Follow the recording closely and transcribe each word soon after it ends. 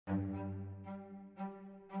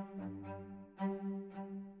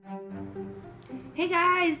Hey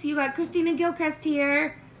guys, you got Christina Gilchrist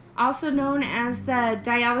here, also known as the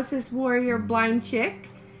Dialysis Warrior Blind Chick.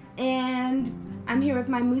 And I'm here with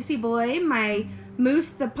my Moosey boy, my Moose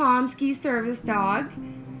the Pomsky service dog.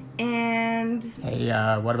 And... Hey,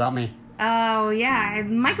 what about me? Oh yeah,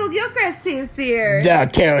 Michael Gilchrist is here. The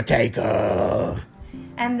caretaker.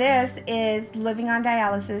 And this is Living on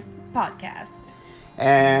Dialysis podcast.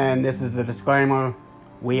 And this is a disclaimer.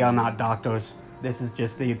 We are not doctors. This is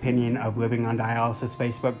just the opinion of Living on Dialysis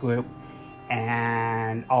Facebook group.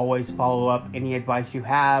 And always follow up any advice you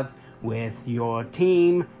have with your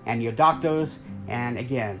team and your doctors. And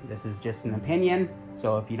again, this is just an opinion.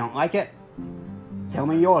 So if you don't like it, tell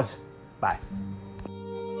me yours. Bye.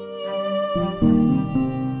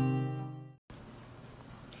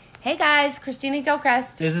 Hey guys, Christina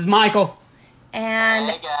Gilchrist. This is Michael. And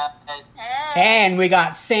hey guys. And we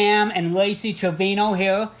got Sam and Lacey Trevino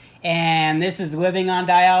here. And this is Living on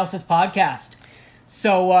Dialysis podcast.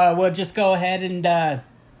 So we'll just go ahead and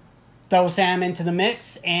throw Sam into the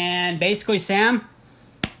mix. And basically, Sam,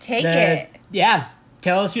 take it. Yeah,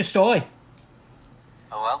 tell us your story.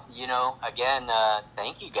 Well, again,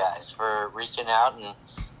 thank you guys for reaching out and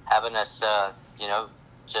having us,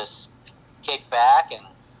 just kick back and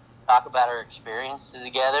talk about our experiences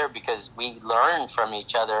together, because we learn from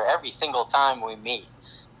each other every single time we meet.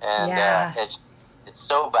 And it's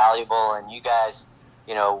so valuable. And you guys,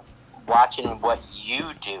 watching what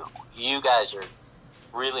you do, you guys are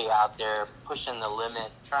really out there pushing the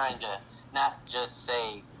limit, trying to not just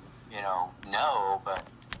say, no, but,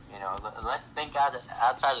 let's think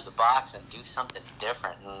outside of the box and do something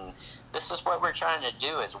different. And this is what we're trying to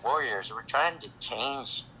do as warriors. We're trying to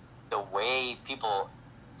change the way people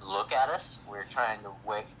look at us. We're trying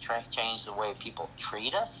to change the way people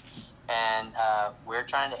treat us. And we're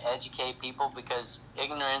trying to educate people, because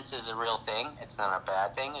ignorance is a real thing. It's not a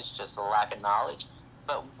bad thing. It's just a lack of knowledge.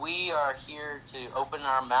 But we are here to open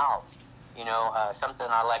our mouths. Something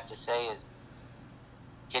I like to say is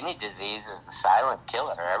kidney disease is the silent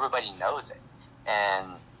killer. Everybody knows it.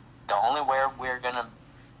 And the only way we're gonna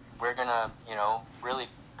really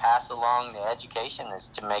pass along the education is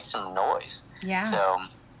to make some noise. Yeah. So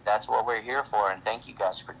that's what we're here for, and thank you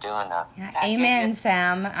guys for doing that. Yeah, amen,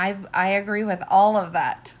 Sam. I agree with all of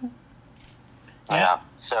that. Yeah.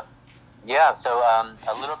 So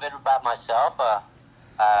a little bit about myself.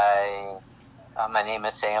 My name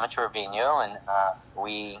is Sam Trevino, and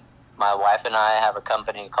my wife and I have a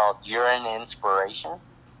company called Urine Inspiration,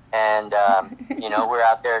 and we're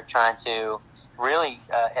out there trying to really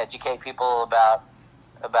educate people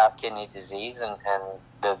about kidney disease and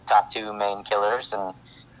the top two main killers, and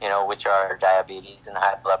which are diabetes and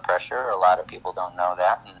high blood pressure. A lot of people don't know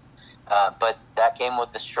that, but that came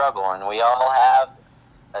with the struggle, and we all have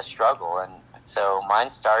a struggle. And so mine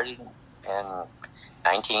started in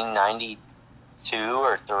 1992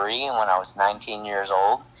 or 3, and when I was 19 years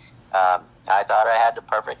old. I thought I had the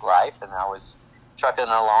perfect life, and I was trucking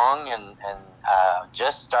along, and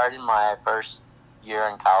just started my first year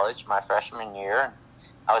in college, my freshman year.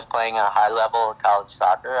 I was playing a high level of college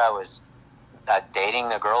soccer. I was dating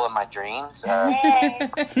the girl of my dreams. Hey,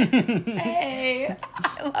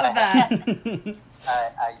 I love that.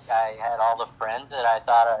 I had all the friends that I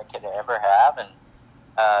thought I could ever have, and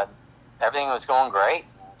everything was going great.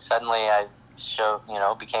 Suddenly I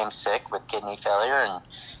became sick with kidney failure, and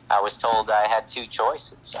I was told I had two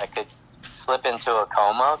choices. I could slip into a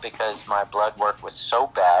coma because my blood work was so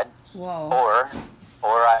bad. Whoa.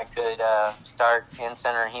 Or I could start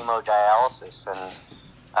in-center hemodialysis,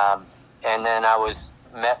 and then I was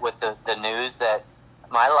met with the news that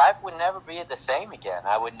my life would never be the same again.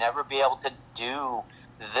 I would never be able to do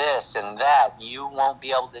this and that. You won't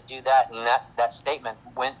be able to do that. And that statement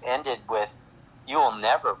ended with, you will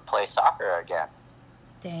never play soccer again.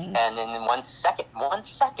 Dang. And in 1 second,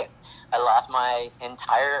 I lost my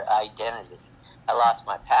entire identity. I lost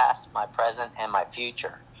my past, my present, and my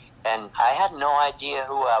future. And I had no idea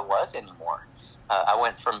who I was anymore. I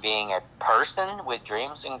went from being a person with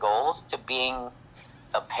dreams and goals to being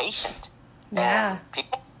a patient. Yeah. And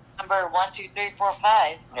people, number 1, 2, 3, 4,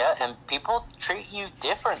 5. yeah, and people treat you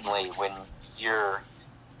differently when you're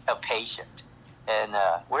a patient. And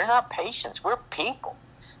we're not patients. We're people.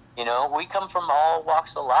 We come from all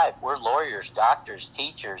walks of life. We're lawyers, doctors,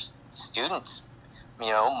 teachers, students,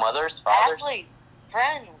 mothers, fathers. Athletes,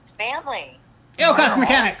 friends, family. Car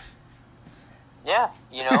mechanics. Yeah,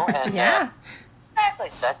 and Yeah. Exactly.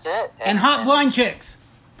 that's it. And hot blind chicks.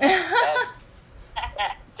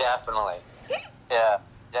 Definitely. Yeah,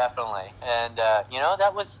 definitely. And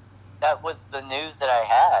that was the news that I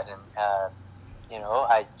had, and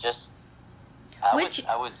I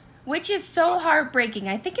Which is so heartbreaking.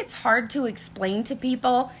 I think it's hard to explain to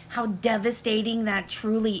people how devastating that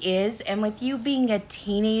truly is. And with you being a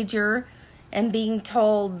teenager and being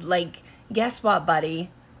told, like, guess what,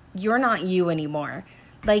 buddy? You're not you anymore.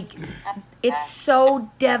 Like, it's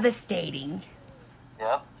so devastating.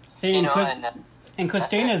 Yep. See, and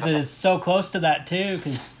Christina's is so close to that, too,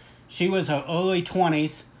 because she was her early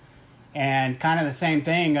 20s, and kind of the same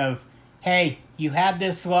thing of, hey, you had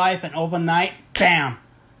this life, and overnight, bam,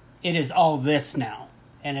 it is all this now.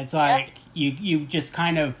 And it's like, you just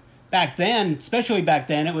kind of, back then, especially back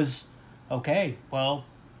then, it was, okay, well,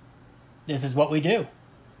 this is what we do,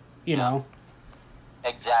 you know.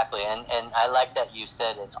 Exactly, and I like that you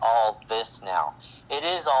said it's all this now. It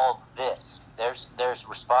is all this. There's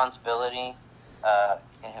responsibility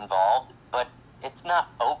involved, but it's not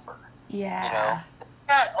over. Yeah. You know?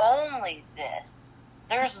 Not only this,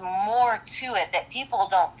 there's more to it that people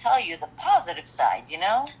don't tell you, the positive side, you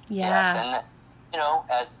know? Yeah. Yes, and you know,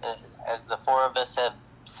 as the four of us have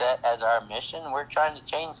set as our mission, we're trying to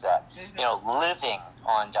change that. Mm-hmm. You know, living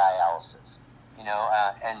on dialysis. You know,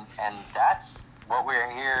 and that's what we're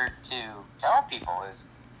here to tell people is,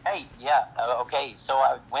 hey, okay, so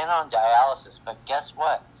I went on dialysis, but guess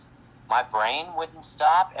what? My brain wouldn't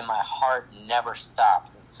stop and my heart never stopped.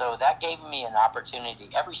 So that gave me an opportunity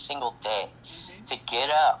every single day to get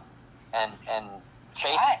up and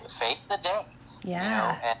face the day.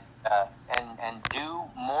 Yeah. You know, and do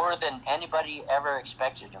more than anybody ever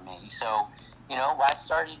expected of me. So, you know, I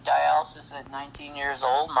started dialysis at 19 years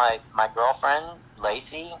old. My girlfriend,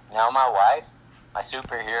 Lacey, now my wife, my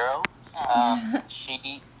superhero,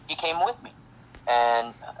 she came with me.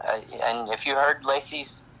 And if you heard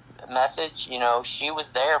Lacey's message, you know, she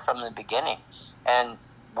was there from the beginning. And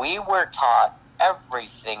we were taught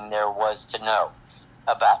everything there was to know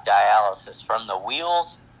about dialysis, from the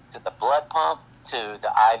wheels to the blood pump to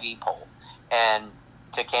the IV pole and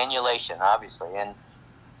to cannulation, obviously. And,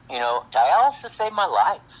 you know, dialysis saved my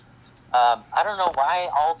life. I don't know why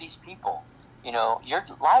all these people, you know, your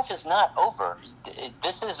life is not over.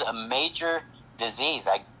 This is a major disease.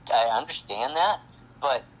 I understand that.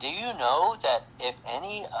 But do you know that if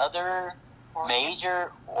any other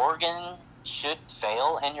major organ should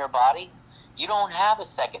fail in your body, you don't have a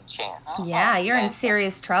second chance? Yeah, you're in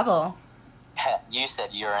serious trouble. You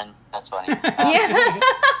said urine. That's funny. Yeah.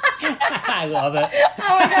 I love it.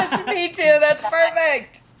 Oh my gosh, me too. That's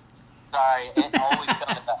perfect. Sorry, it always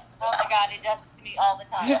comes up. Oh my God, it does to me all the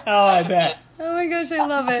time. Oh, I bet. Oh my gosh, I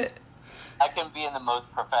love it. I can be in the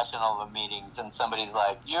most professional of meetings, and somebody's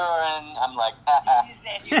like, urine. I'm like, You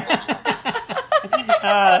said urine.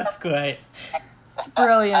 Oh, that's great. It's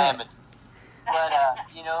brilliant. But,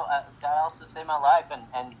 you know, dialysis saved my life,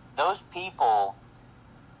 and those people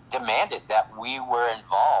demanded that we were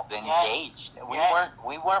involved, engaged.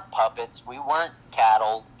 We weren't puppets. We weren't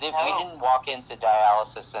cattle. We didn't walk into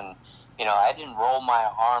dialysis and, you know, I didn't roll my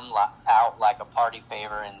arm out like a party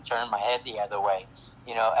favor and turn my head the other way.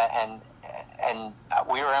 You know, and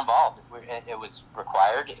we were involved. It was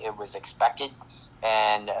required. It was expected,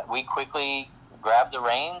 and we quickly grabbed the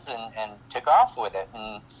reins and took off with it.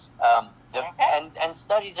 And and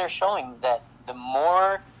studies are showing that the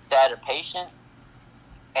more that a patient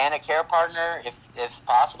and a care partner, if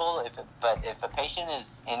possible, if a patient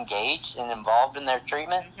is engaged and involved in their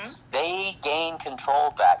treatment, they gain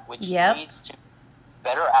control back, which leads to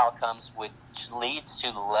better outcomes, which leads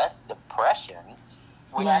to less depression.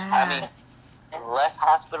 I mean, less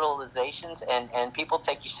hospitalizations, and people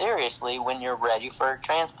take you seriously when you're ready for a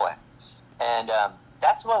transplant. And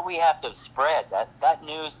that's what we have to spread, that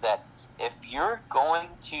news that if you're going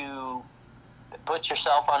to put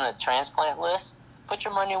yourself on a transplant list, put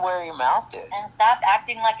your money where your mouth is. And stop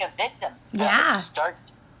acting like a victim. Yeah.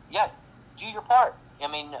 Do your part. I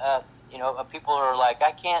mean, you know, people are like,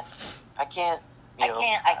 I can't.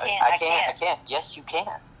 Yes, you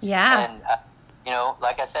can. Yeah. And, you know,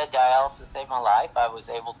 like I said, dialysis saved my life. I was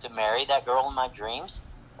able to marry that girl in my dreams.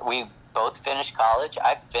 We both finished college.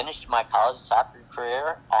 I finished my college soccer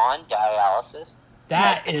career on dialysis.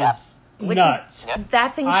 That is nuts.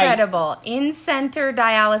 That's incredible. In-center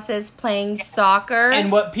dialysis, playing soccer.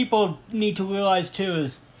 And what people need to realize, too,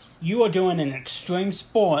 is you are doing an extreme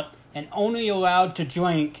sport and only allowed to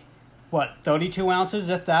drink, 32 ounces,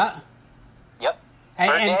 if that? Yep.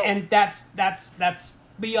 And that's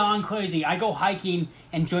beyond crazy. I go hiking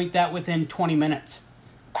and drink that within 20 minutes.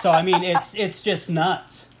 So, I mean, it's just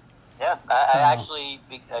nuts. Yeah, I actually,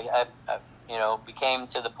 you know, became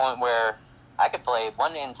to the point where I could play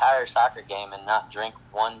one entire soccer game and not drink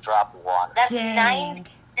one drop of water. That's 9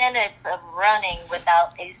 minutes of running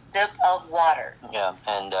without a sip of water. Yeah,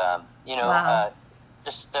 and, you know,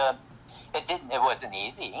 just it wasn't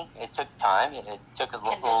easy. It took time. It took a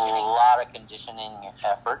lot of conditioning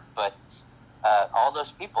effort. But all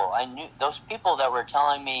those people, I knew those people that were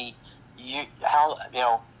telling me, you don't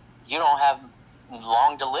have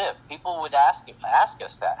long to live. People would ask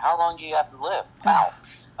us that. How long do you have to live? Wow.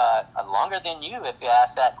 Longer than you if you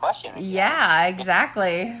ask that question. Yeah,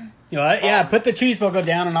 exactly. Put the cheeseburger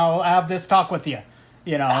down and I'll have this talk with you.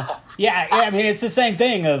 Yeah, I mean, it's the same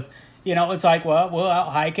thing of, it's like, well, we're out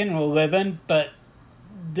hiking, we're living, but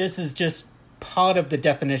this is just part of the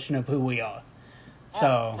definition of who we are. Yeah,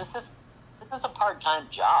 so this is a part-time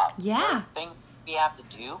job. Yeah. Thing we have to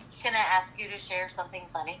do. Can I ask you to share something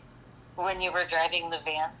funny when you were driving the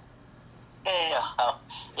van?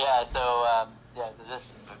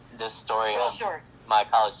 This story Real of short. my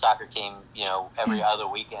college soccer team, every other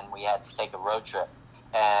weekend we had to take a road trip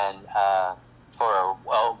and for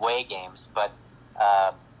away games. But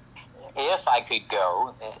if I could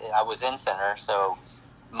go, I was in center, so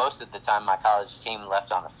most of the time my college team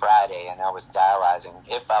left on a Friday, and I was dialyzing.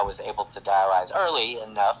 If I was able to dialyze early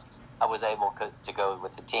enough, I was able to go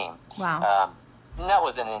with the team. Wow. And that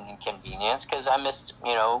wasn't an inconvenience because I missed,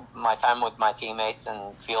 my time with my teammates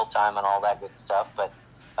and field time and all that good stuff. But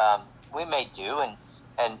we made do,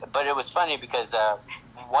 but it was funny because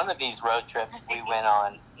one of these road trips we went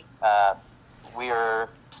on, we were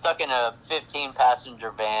stuck in a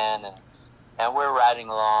 15-passenger van, and we're riding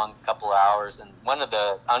along a couple hours, and one of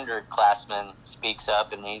the underclassmen speaks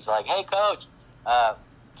up, and he's like, "Hey, Coach,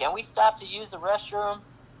 can we stop to use the restroom?"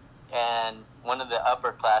 And one of the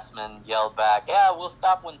upperclassmen yelled back, "Yeah, we'll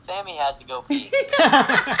stop when Sammy has to go pee."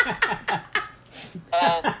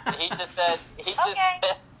 And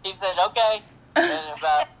he said, "Okay." And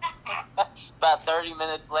about 30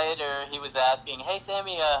 minutes later, he was asking, "Hey,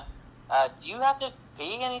 Sammy, do you have to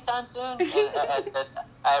pee anytime soon?" And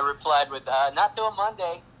I replied with, "Not till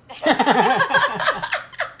Monday."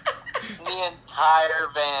 The entire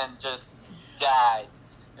van just died.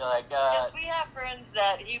 You're like, because we have friends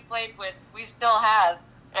that he played with, we still have,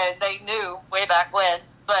 and they knew way back when,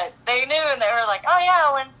 but they knew and they were like, "Oh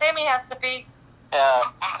yeah, when Sammy has to pee."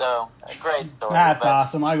 So a great story. That's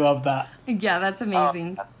awesome. I love that. Yeah, that's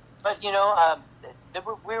amazing. But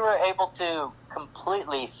we were able to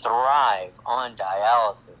completely thrive on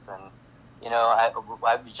dialysis, and I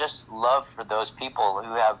just love for those people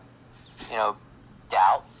who have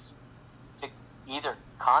doubts to either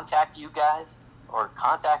contact you guys or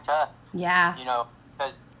contact us. Yeah.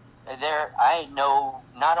 Because I know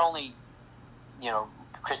not only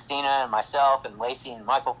Christina and myself and Lacey and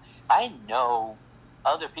Michael, I know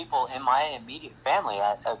other people in my immediate family.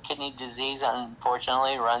 Kidney disease,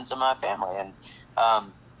 unfortunately, runs in my family, and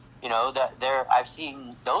I've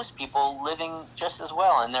seen those people living just as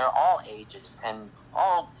well, and they're all ages and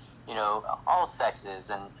all sexes,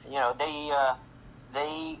 and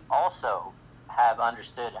they also have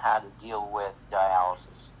understood how to deal with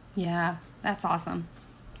dialysis. Yeah, that's awesome.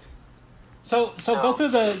 So go through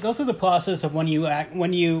the process of when you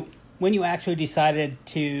actually decided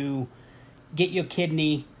to get your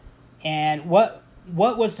kidney, and what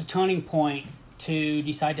was the turning point to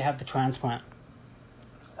decide to have the transplant?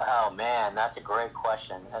 Oh man, that's a great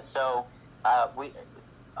question. So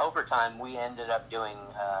over time we ended up doing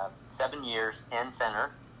 7 years in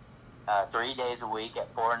center, 3 days a week at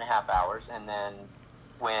 4.5 hours, and then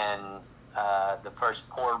when the first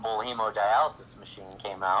portable hemodialysis machine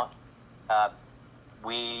came out, I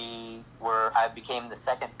became the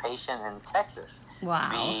second patient in Texas to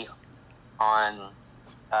be on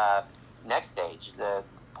next stage, the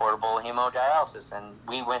portable hemodialysis, and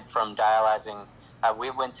we went from dialyzing. We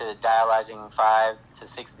went to dialyzing 5 to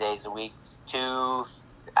 6 days a week, 2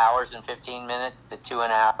 hours and 15 minutes to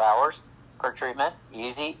 2.5 hours per treatment.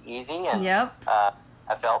 Easy, and yep.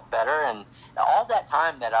 I felt better, and all that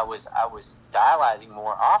time that I was dialyzing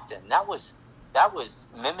more often, that was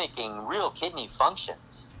mimicking real kidney function.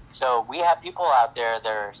 So we have people out there that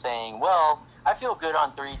are saying, "Well, I feel good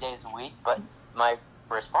on 3 days a week," but my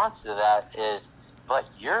response to that is, "But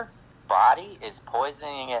your body is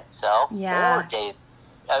poisoning itself 4 days,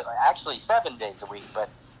 actually 7 days a week." But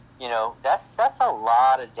that's a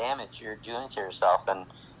lot of damage you're doing to yourself. And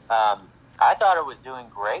I thought I was doing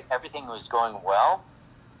great. Everything was going well.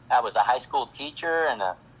 I was a high school teacher and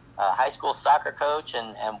a high school soccer coach,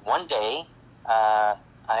 and one day I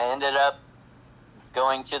ended up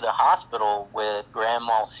going to the hospital with grand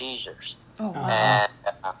mal seizures. Oh, wow.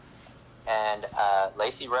 And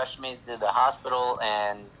Lacey rushed me to the hospital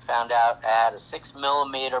and found out I had a 6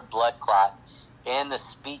 millimeter blood clot in the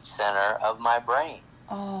speech center of my brain.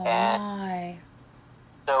 Oh, and my.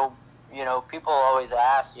 So, people always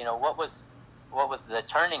ask, what was the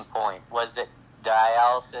turning point? Was it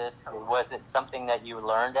dialysis? Was it something that you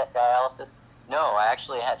learned at dialysis? No, I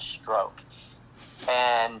actually had a stroke.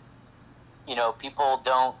 And, you know, people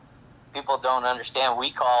don't understand.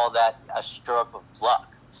 We call that a stroke of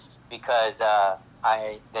luck, because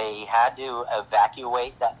they had to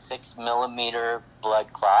evacuate that 6 millimeter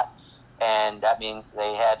blood clot, and that means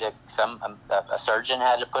they had to a surgeon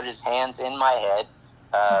had to put his hands in my head,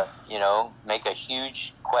 you know, make a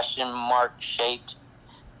huge question mark shaped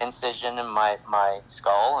incision in my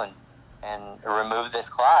skull and remove this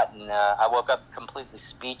clot, and I woke up completely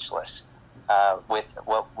speechless. With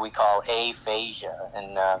what we call aphasia.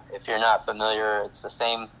 And if you're not familiar, it's the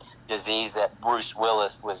same disease that Bruce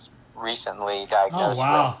Willis was recently diagnosed with.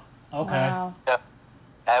 Oh, wow. Okay. Wow. So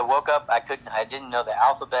I woke up, I didn't know the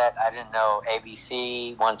alphabet, I didn't know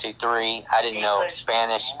ABC, 1, 2, 3, I didn't know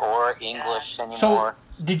Spanish or English anymore. So,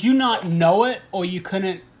 did you not know it, or you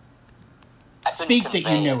couldn't speak that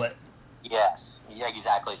you knew it? Yes, yeah,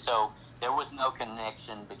 exactly. So there was no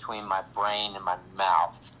connection between my brain and my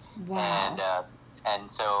mouth. Wow.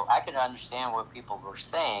 And so I could understand what people were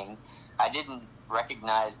saying. I didn't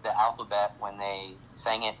recognize the alphabet when they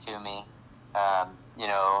sang it to me. You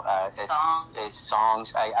know, it's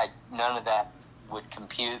songs. None of that would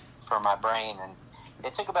compute for my brain, and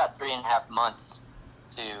it took about 3.5 months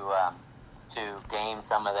to gain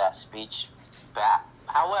some of that speech back.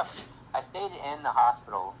 However, I stayed in the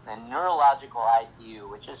hospital in neurological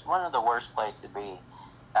ICU, which is one of the worst places to be.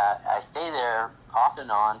 I stayed there off and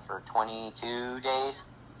on for 22 days,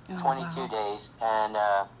 days, and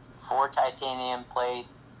 4 titanium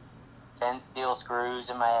plates, 10 steel screws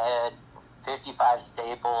in my head, 55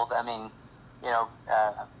 staples. I mean, you know,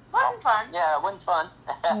 Wasn't fun. Yeah, it wasn't fun.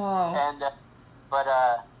 And but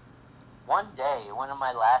one day, one of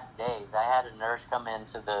my last days, I had a nurse come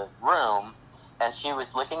into the room, and she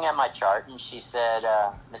was looking at my chart, and she said,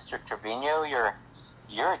 "Mr. Trevino, you're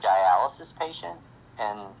a dialysis patient."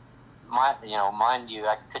 And mind you,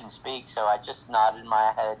 I couldn't speak, so I just nodded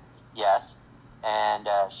my head yes. And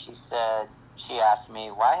she asked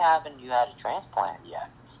me, "Why haven't you had a transplant yet?"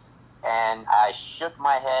 And I shook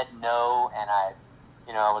my head no, and I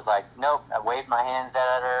was like, nope. I waved my hands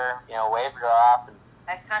at her, waved her off, and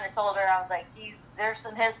I kind of told her, I was like, there's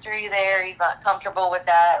some history there. He's not comfortable with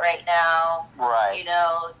that right now. Right.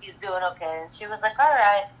 He's doing okay. And she was like, all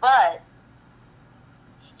right, but.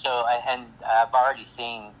 So, I've already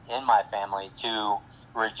seen in my family 2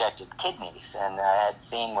 rejected kidneys, and I had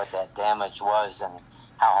seen what that damage was and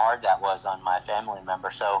how hard that was on my family member.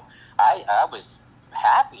 So I was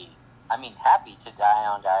happy to die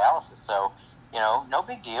on dialysis. So, no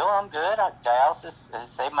big deal. I'm good. Dialysis has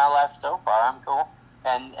saved my life so far. I'm cool.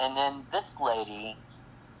 And then this lady,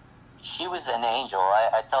 she was an angel.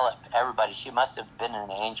 I tell everybody she must have been an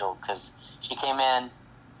angel, because she came in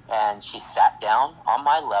and she sat down on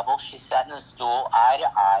my level. She sat in a stool, eye to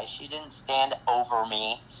eye. She didn't stand over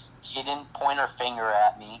me. She didn't point her finger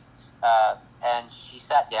at me. And she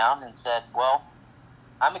sat down and said, well,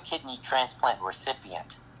 I'm a kidney transplant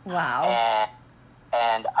recipient. Wow.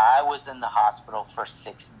 And I was in the hospital for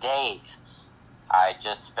 6 days. I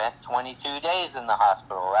just spent 22 days in the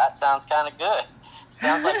hospital. That sounds kind of good.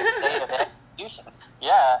 Sounds like a state of execution.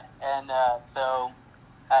 Yeah, and so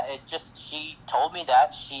she told me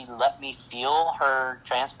that. She let me feel her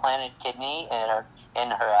transplanted kidney in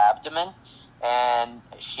her abdomen, and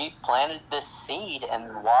she planted this seed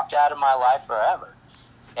and walked out of my life forever.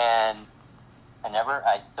 And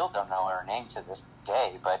I still don't know her name to this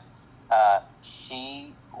day, but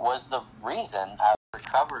she was the reason I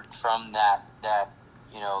recovered from that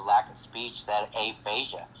lack of speech, that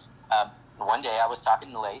aphasia. One day I was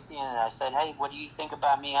talking to Lacey, and I said, hey, what do you think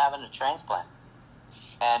about me having a transplant?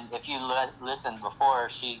 And if you listened before,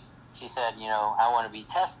 she said, I want to be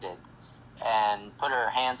tested, and put her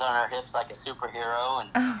hands on her hips like a superhero. And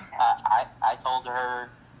I told her,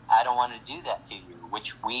 I don't want to do that to you,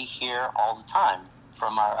 which we hear all the time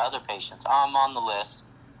from our other patients. I'm on the list,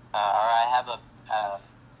 or I have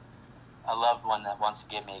a loved one that wants to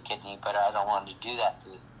give me a kidney, but I don't want to do that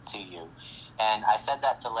to you. And I said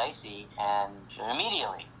that to Lacey, and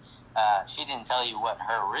immediately, she didn't tell you what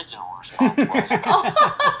her original response was.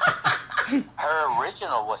 Her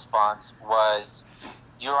original response was,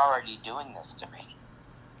 you're already doing this to me.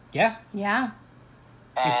 Yeah. Yeah.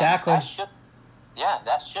 And exactly.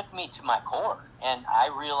 That shook me to my core. And I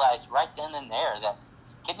realized right then and there that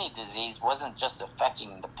kidney disease wasn't just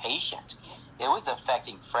affecting the patient. It was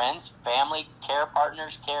affecting friends, family, care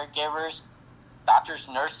partners, caregivers, doctors,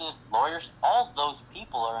 nurses, lawyers. All those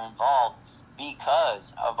people are involved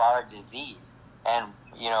because of our disease. And,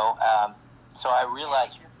 so I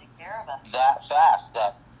realized care of us that fast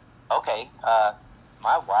that, okay,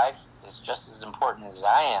 my wife is just as important as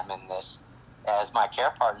I am in this, as my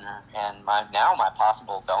care partner and my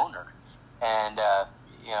possible donor. And,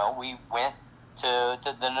 we went to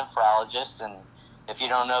the nephrologist, and if you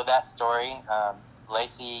don't know that story,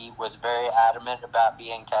 Lacey was very adamant about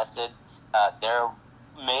being tested. There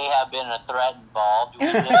may have been a threat involved. We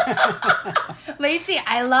didn't Lacey,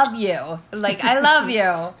 I love you. I love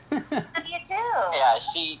you. you too. Yeah,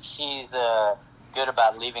 she's good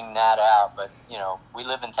about leaving that out, but we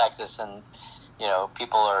live in Texas, and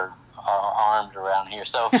people are armed around here,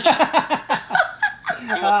 so she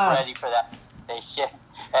was ready for that shit.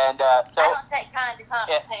 And so I don't take kind to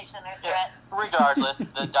confrontation or threats. Regardless,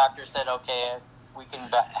 the doctor said, okay, we can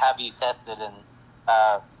have you tested, and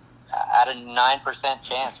at a 9%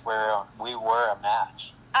 chance where we were a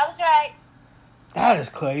match. I was right. That is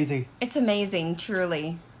crazy. It's amazing,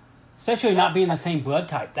 truly. Especially not being the same blood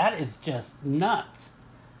type. That is just nuts.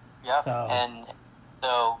 Yep. So. And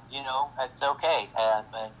so, it's okay.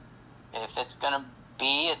 But if it's going to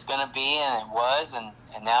be, it's going to be, and it was, and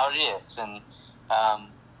now it is. And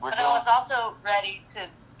But I was also ready to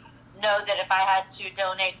know that if I had to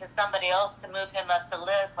donate to somebody else to move him up the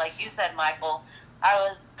list, like you said, Michael, I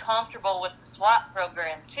was comfortable with the swap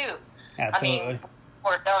program too. Absolutely. I mean,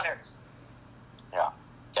 for donors. Yeah,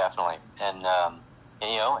 definitely. And,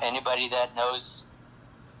 anybody that knows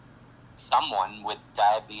someone with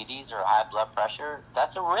diabetes or high blood pressure,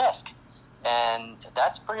 that's a risk. And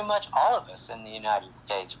that's pretty much all of us in the United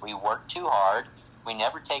States. We work too hard. We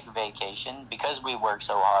never take a vacation because we work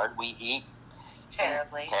so hard. We eat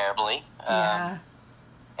terribly. Yeah.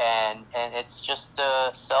 And it's just a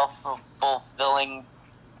self-fulfilling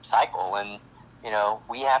cycle. And,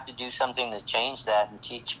 we have to do something to change that and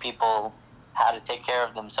teach people how to take care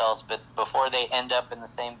of themselves, but before they end up in the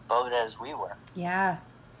same boat as we were. Yeah.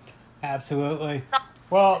 Absolutely.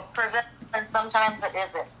 Well, it's preventative, and sometimes it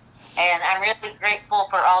isn't. And I'm really grateful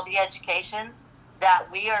for all the education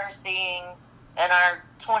that we are seeing in our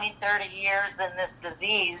 20, 30 years in this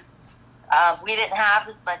disease. We didn't have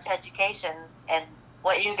this much education, and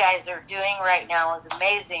what you guys are doing right now is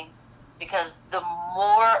amazing, because the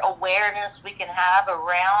more awareness we can have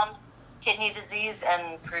around kidney disease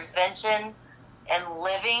and prevention and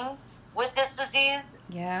living with this disease,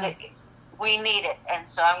 Yeah. we need it. And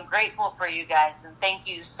so I'm grateful for you guys, and thank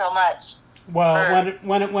you so much. well,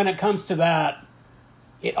 when it comes to that,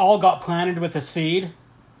 it all got planted with a seed,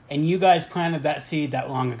 and you guys planted that seed that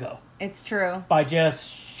long ago. It's true. By just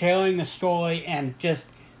sharing the story, and just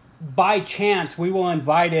by chance, we were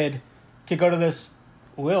invited to go to this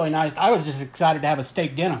really nice. I was just excited to have a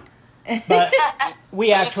steak dinner, but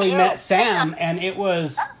we actually met Sam, and it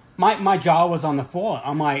was my jaw was on the floor.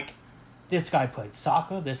 I'm like, this guy played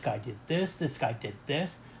soccer. This guy did this. This guy did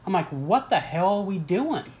this. I'm like, what the hell are we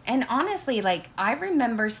doing? And honestly, I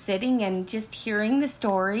remember sitting and just hearing the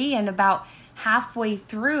story, and about halfway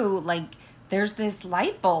through, there's this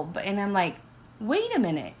light bulb, and I'm like, wait a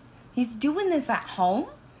minute, he's doing this at home?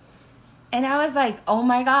 And I was like, oh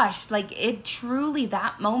my gosh, it truly,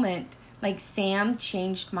 that moment, Sam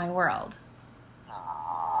changed my world.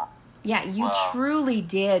 Yeah, you truly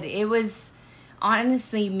did. It was,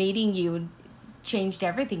 honestly, meeting you changed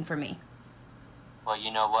everything for me. Well,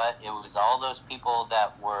 you know what? It was all those people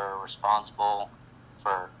that were responsible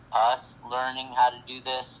for us learning how to do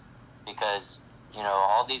this, because,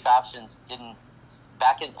 all these options didn't.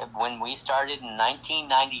 Back when we started in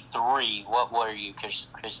 1993, what were you,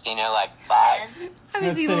 Christina? 5? I was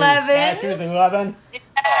Let's see. 11. Yeah, she was 11.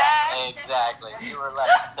 Yeah, exactly. You were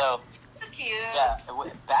 11. So, Cute. yeah,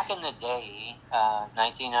 back in the day,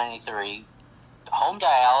 1993, home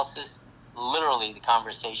dialysis, literally the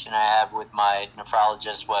conversation I had with my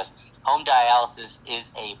nephrologist was, home dialysis is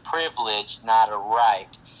a privilege, not a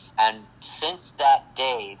right. And since that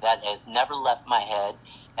day, that has never left my head,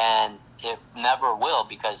 and it never will,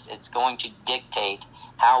 because it's going to dictate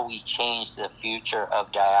how we change the future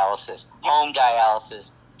of dialysis. Home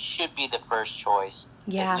dialysis should be the first choice.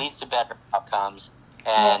 Yeah. It leads to better outcomes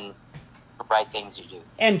and the right things to do.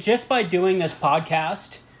 And just by doing this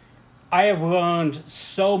podcast, I have learned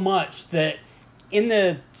so much that in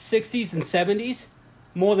the 60s and 70s,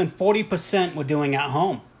 more than 40% were doing at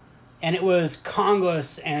home. And it was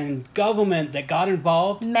Congress and government that got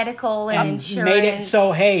involved. Medical and insurance. Made it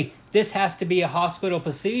so, hey, this has to be a hospital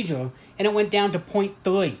procedure. And it went down to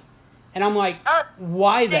 0.3. And I'm like,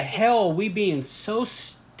 why the hell are we being so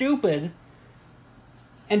stupid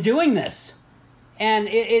and doing this? And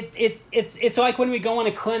it's like when we go in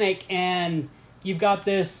a clinic and you've got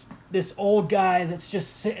this old guy that's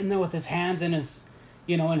just sitting there with his hands in his,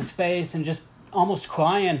 in his face and just almost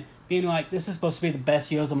crying. being like, this is supposed to be the best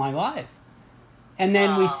years of my life. And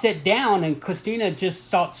then we sit down and Christina just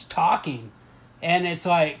starts talking. And it's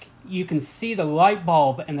like, you can see the light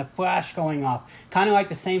bulb and the flash going off. Kind of like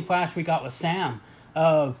the same flash we got with Sam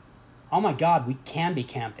of, oh my God, we can be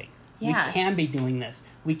camping. Yeah. We can be doing this.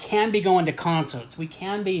 We can be going to concerts. We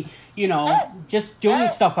can be, just doing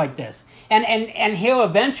stuff like this. And here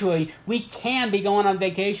eventually, we can be going on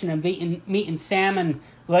vacation and meeting Sam and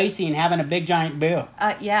Lacey and having a big giant beer.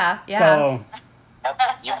 Yeah. So, Yep,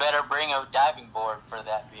 you better bring a diving board for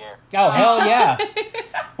that beer. oh, hell yeah.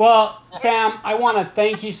 Well, Sam, I want to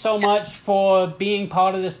thank you so much for being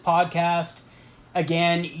part of this podcast.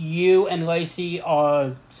 Again, you and Lacey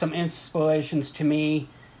are some inspirations to me.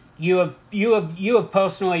 You have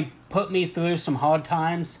personally put me through some hard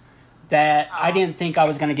times that I didn't think I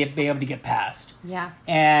was going to be able to get past. Yeah.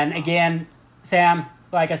 And again, Sam,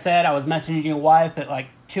 like I said, I was messaging your wife at like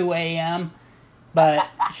 2 a.m., but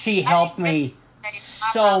she helped me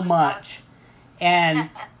so much. And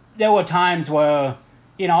there were times where,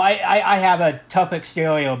 I have a tough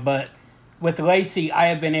exterior, but with Lacey, I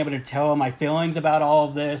have been able to tell her my feelings about all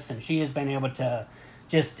of this, and she has been able to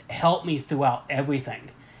just help me throughout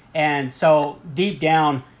everything. And so, deep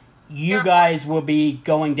down, you guys will be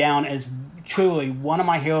going down as truly one of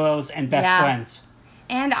my heroes and best friends.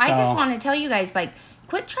 And I just want to tell you guys,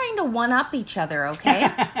 quit trying to one-up each other, okay?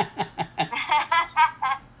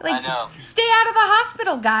 I know. Stay out of the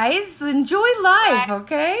hospital, guys. Enjoy life,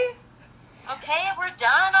 okay? Okay, we're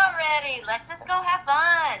done already. Let's just go have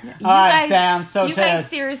fun. All right, Sam. So you guys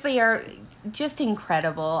seriously are just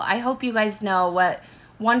incredible. I hope you guys know what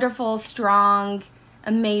wonderful, strong,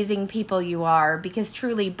 amazing people you are, because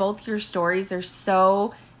truly both your stories are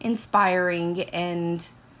so inspiring, and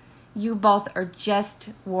you both are just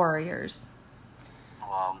warriors.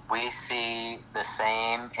 Well, we see the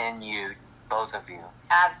same in you, both of you.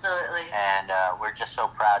 Absolutely. And we're just so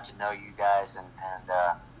proud to know you guys. And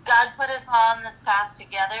God put us on this path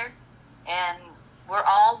together, and we're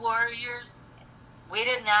all warriors. We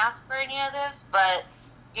didn't ask for any of this, but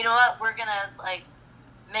you know what? We're going to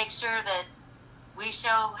make sure that we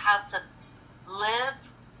show how to live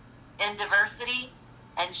in diversity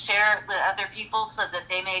and share it with other people so that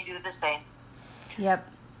they may do the same. Yep.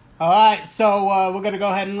 All right, so we're going to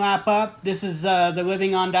go ahead and wrap up. This is the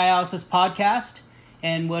Living on Dialysis podcast,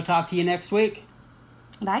 and we'll talk to you next week.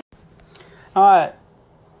 Bye. All right.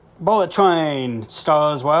 Bullet Train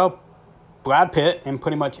stars, Brad Pitt and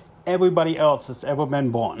pretty much everybody else that's ever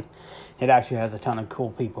been born. It actually has a ton of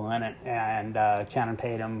cool people in it, and Channing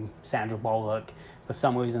Tatum, Sandra Bullock. For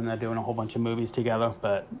some reason, they're doing a whole bunch of movies together,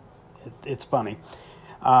 but it's funny.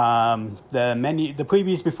 The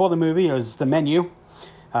previews before the movie is The Menu,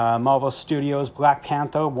 Marvel Studios' Black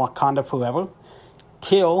Panther, Wakanda Forever,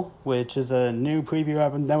 Till, which is a new preview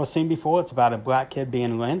I've never seen before. It's about a black kid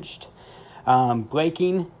being lynched.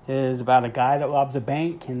 Breaking is about a guy that robs a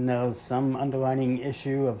bank, and there's some underlining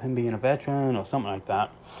issue of him being a veteran or something like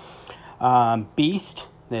that. Beast,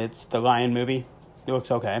 it's the Lion movie. It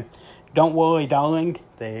looks okay. Don't Worry, Darling.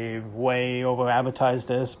 They've way over-advertised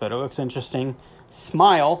this, but it looks interesting.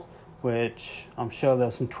 Smile, which I'm sure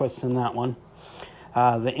there's some twists in that one.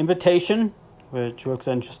 The Invitation, which looks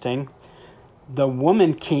interesting. The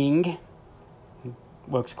Woman King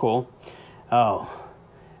looks cool. Oh,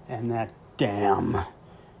 and that damn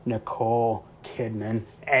Nicole Kidman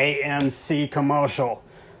AMC commercial.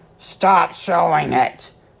 Stop showing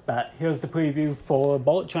it. But here's the preview for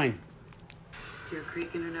Bullet Train. Deer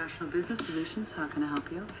Creek International Business Solutions, how can I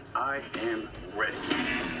help you? I am ready.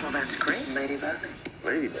 Well, that's great, Ladybug.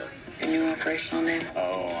 Ladybug? Your new operational name?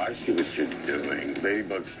 Oh, I see what you're doing.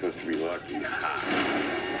 Ladybug's supposed to be lucky.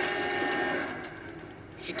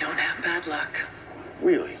 You don't have bad luck.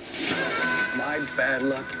 Really? My bad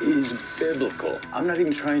luck is biblical. I'm not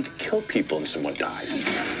even trying to kill people and someone dies.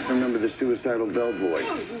 Remember the suicidal bellboy?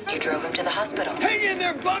 You drove him to the hospital. Hang in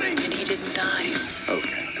there, buddy! And he didn't die.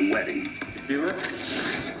 Okay, the wedding. Tequila?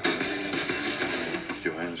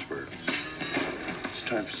 Johannesburg. It's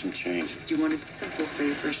time for some change. You wanted simple for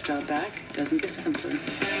your first job back. Doesn't get simpler.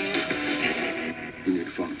 We need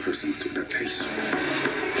to find the person who took that case.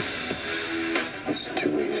 That's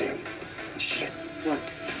too easy. Shit.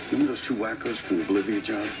 What? Remember those two wackos from the Bolivia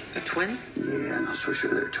job? The twins? Yeah, I'm not so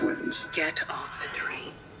sure they're twins. Get off the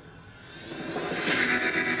train.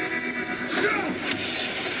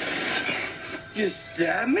 You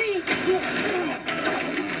stab me?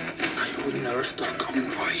 I would never stop coming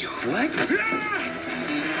for you. What?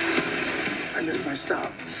 I missed my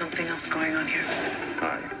stop. Something else going on here.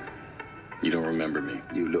 Hi. You don't remember me?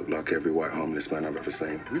 You look like every white homeless man I've ever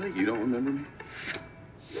seen. Really? You don't remember me?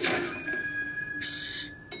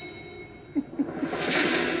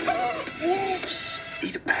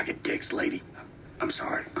 Please, lady. I'm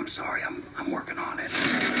sorry. I'm working on it.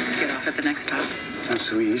 Get off at the next stop. Sounds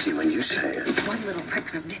so easy when you say it. One little prick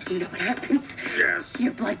from this, you know what happens? Yes.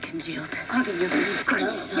 Your blood congeals, clogging your veins. I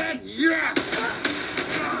said yes!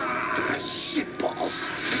 Shit balls.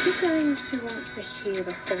 You're going to want to hear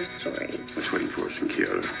the whole story. What's waiting for us in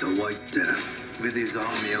Kyoto? The White Death, with his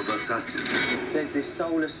army of assassins. There's this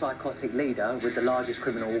soulless psychotic leader with the largest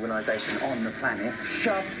criminal organisation on the planet,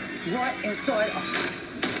 shoved right inside.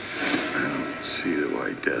 I don't see the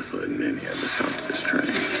White Death letting any of us off this train.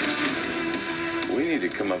 We need to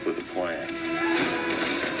come up with a plan.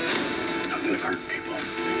 Not to hurt people.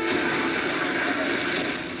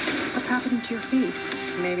 What's happening to your face?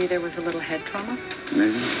 Maybe there was a little head trauma?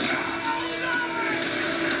 Maybe.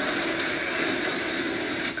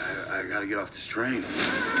 I gotta get off this train.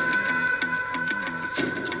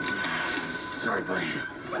 Sorry, buddy.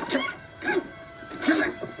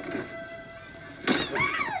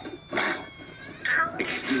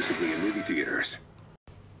 Exclusively in movie theaters.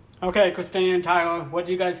 Okay, Christina and Tyler, what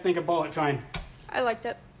do you guys think of Bullet Train? I liked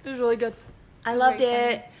it. It was really good. I loved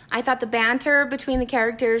it. I thought the banter between the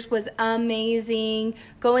characters was amazing.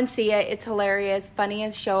 Go and see it. It's hilarious.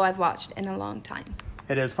 Funniest show I've watched in a long time.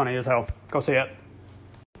 It is funny as hell. Go see it.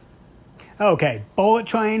 Okay, Bullet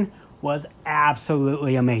Train was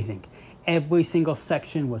absolutely amazing. Every single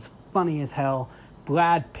section was funny as hell.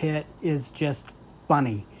 Brad Pitt is just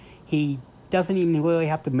funny. He doesn't even really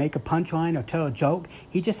have to make a punchline or tell a joke.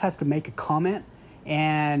 He just has to make a comment,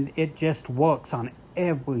 and it just works on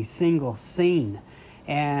every single scene.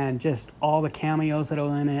 And just all the cameos that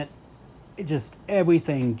are in it, just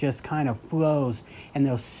everything just kind of flows. And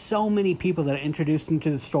there's so many people that are introduced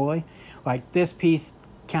into the story. Like this piece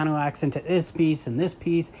counteracts into this piece, and this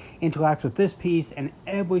piece interacts with this piece, and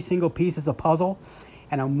every single piece is a puzzle.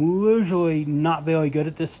 And I'm usually not very good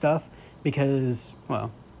at this stuff because,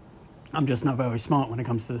 well, I'm just not very smart when it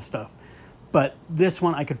comes to this stuff. But this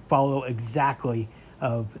one I could follow exactly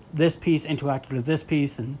of this piece interacted with this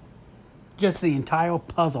piece, and just the entire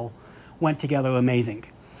puzzle went together amazing.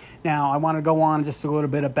 Now, I want to go on just a little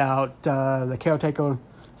bit about the caretaker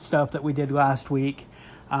stuff that we did last week.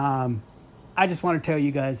 I just want to tell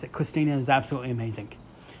you guys that Christina is absolutely amazing.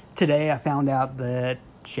 Today, I found out that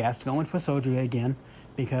she has to go in for surgery again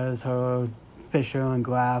because her fissure and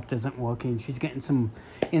graft isn't working. She's getting some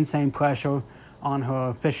insane pressure on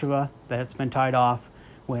her fissura that's been tied off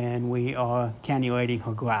when we are cannulating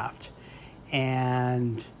her graft.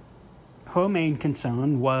 And her main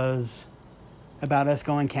concern was about us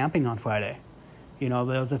going camping on Friday. You know,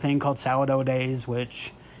 there's a thing called Sourdough Days,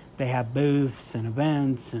 which they have booths and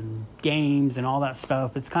events and games and all that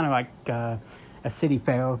stuff. It's kind of like a city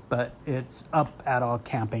fair, but it's up at our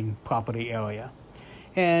camping property area.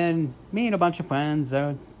 And me and a bunch of friends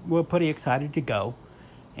were pretty excited to go.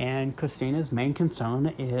 And Christina's main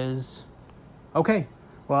concern is, okay,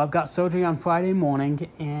 well, I've got surgery on Friday morning,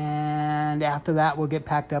 and after that, we'll get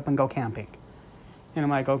packed up and go camping. And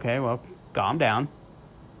I'm like, okay, well, calm down.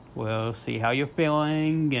 We'll see how you're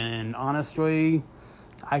feeling, and honestly,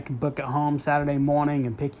 I can book it home Saturday morning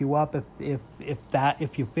and pick you up if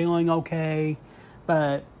you're feeling okay.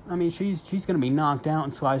 But I mean, she's going to be knocked out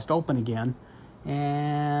and sliced open again,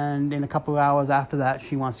 and in a couple of hours after that,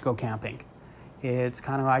 she wants to go camping. It's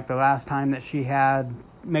kind of like the last time that she had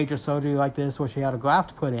major surgery like this, where she had a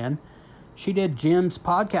graft put in. She did Jim's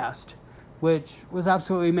podcast, which was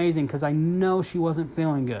absolutely amazing because I know she wasn't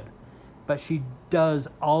feeling good, but she does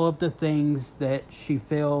all of the things that she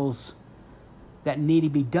feels that need to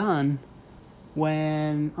be done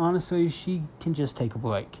when honestly she can just take a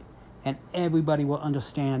break, and everybody will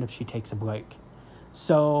understand if she takes a break.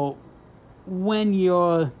 So when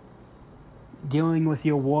you're dealing with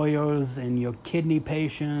your warriors and your kidney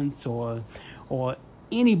patients or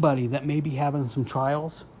anybody that may be having some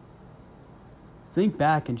trials, think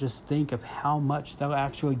back and just think of how much they're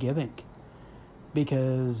actually giving.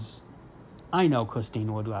 Because I know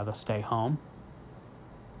Christina would rather stay home,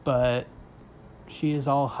 but she is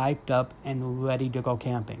all hyped up and ready to go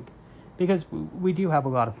camping. Because we do have a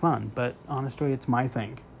lot of fun, but honestly, it's my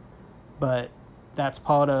thing. But that's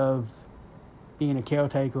part of being a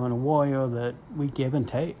caretaker and a warrior, that we give and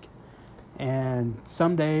take. And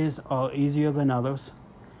some days are easier than others.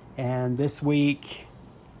 And this week,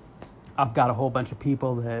 I've got a whole bunch of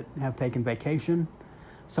people that have taken vacation,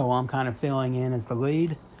 so I'm kind of filling in as the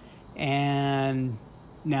lead. And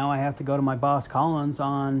now I have to go to my boss, Collins,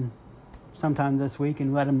 on sometime this week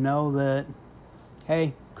and let him know that,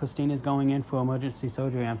 hey, Christina's going in for emergency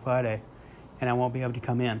surgery on Friday, and I won't be able to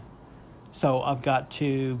come in. So I've got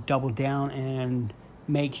to double down and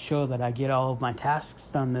make sure that I get all of my tasks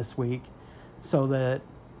done this week so that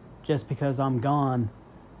just because I'm gone,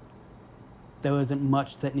 there isn't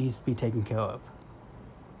much that needs to be taken care of.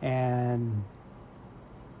 And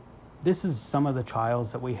this is some of the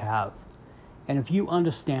trials that we have. And if you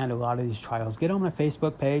understand a lot of these trials, get on my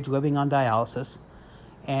Facebook page, Living on Dialysis,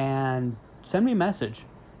 and send me a message.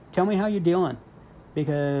 Tell me how you're dealing.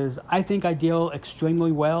 Because I think I deal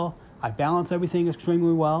extremely well. I balance everything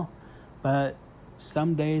extremely well. But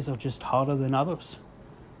some days are just harder than others.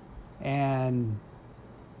 And,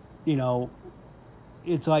 you know,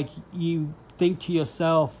 it's like you think to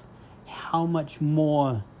yourself, how much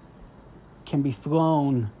more can be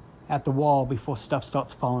thrown at the wall before stuff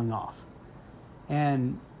starts falling off.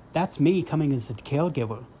 And that's me coming as a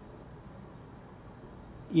caregiver.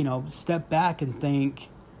 You know, step back and think,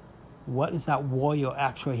 what is that warrior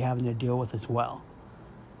actually having to deal with as well?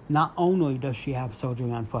 Not only does she have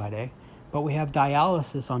surgery on Friday, but we have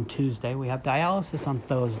dialysis on Tuesday. We have dialysis on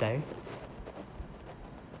Thursday.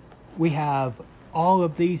 We have all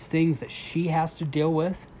of these things that she has to deal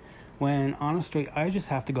with when, honestly, I just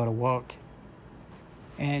have to go to work.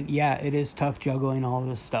 And yeah, it is tough juggling all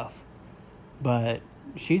this stuff. But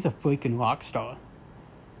she's a freaking rock star.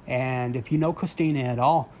 And if you know Christina at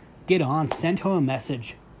all, get on, send her a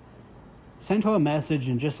message. Send her a message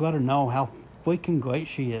and just let her know how freaking great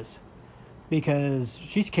she is. Because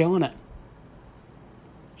she's killing it.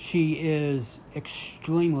 She is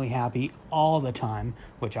extremely happy all the time,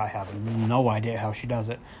 which I have no idea how she does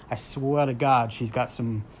it. I swear to God, she's got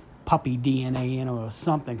some puppy DNA in her or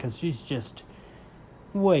something, because she's just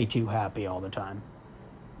way too happy all the time.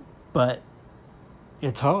 But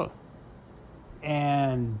it's her.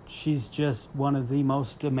 And she's just one of the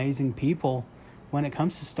most amazing people when it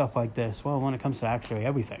comes to stuff like this. Well, when it comes to actually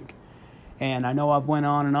everything. And I know I've went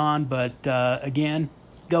on and on, but again,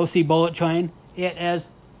 go see Bullet Train. It is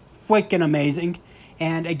freaking amazing.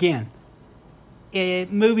 And again,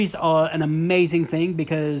 movies are an amazing thing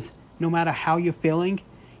because no matter how you're feeling,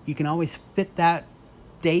 you can always fit that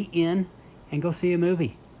date in and go see a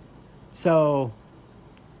movie. So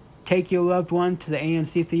take your loved one to the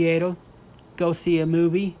AMC theater, go see a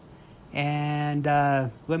movie, and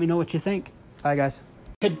let me know what you think. Bye, guys.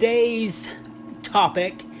 Today's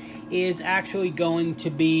topic is actually going to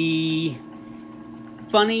be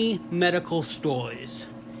funny medical stories.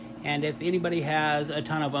 And if anybody has a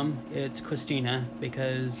ton of them, it's Christina,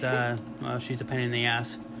 because, well, she's a pain in the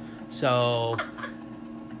ass. So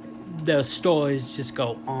the stories just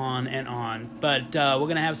go on and on. But we're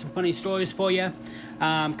going to have some funny stories for you.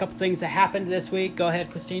 A couple things that happened this week. Go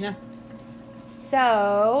ahead, Christina.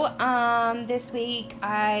 So, this week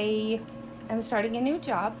I am starting a new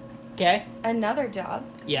job. Okay. Another job.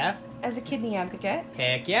 Yeah. As a kidney advocate.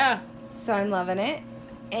 Heck yeah. So I'm loving it.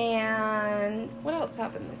 And what else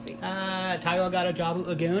happened this week? Tyler got a job at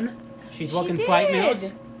Lagoon. She's working did. flight meals.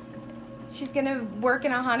 She's going to work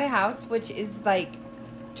in a haunted house, which is like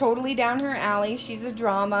totally down her alley. She's a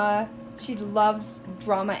drama. She loves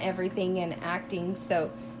drama, everything, and acting.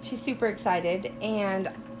 So she's super excited. And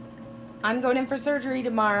I'm going in for surgery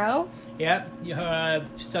tomorrow. Yep.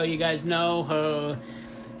 So you guys know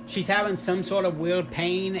she's having some sort of weird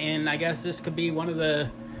pain, and I guess this could be one of the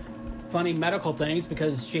funny medical things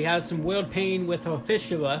because she has some weird pain with her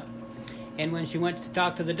fistula. And when she went to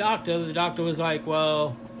talk to the doctor was like,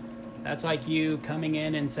 well, that's like you coming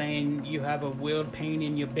in and saying you have a weird pain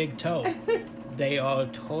in your big toe. They are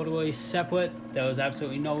totally separate. There was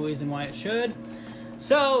absolutely no reason why it should.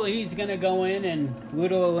 So he's going to go in and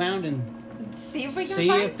whittle around and see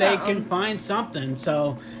if they can find something.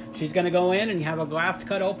 So she's going to go in and have a graft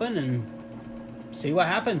cut open and see what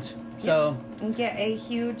happens. Yep. So and get a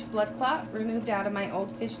huge blood clot removed out of my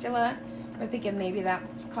old fistula. We're thinking maybe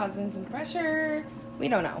that's causing some pressure. We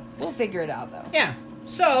don't know. We'll figure it out, though. Yeah.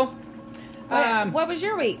 So what was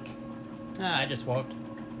your week? I just worked.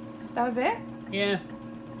 That was it? Yeah.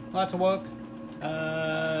 Lots of work.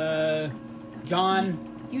 John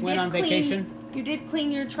went on vacation. You did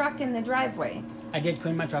clean your truck in the driveway. I did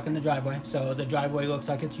clean my truck in the driveway, so the driveway looks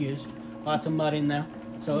like it's used. Lots of mud in there,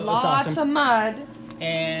 so it looks awesome. Lots of mud.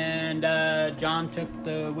 And John took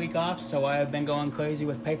the week off, so I've been going crazy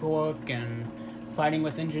with paperwork and fighting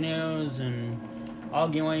with engineers and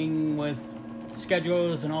arguing with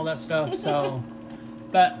schedules and all that stuff. So,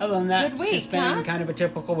 but other than that, it's been kind of a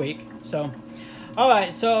typical week. So, all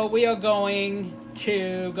right, so we are going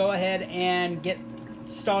to go ahead and get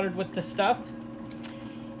started with the stuff.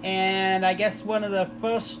 And I guess one of the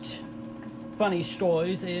first funny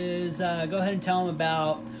stories is go ahead and tell them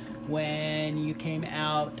about when you came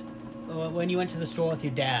out, when you went to the store with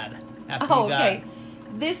your dad. After you got... Okay.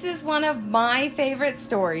 This is one of my favorite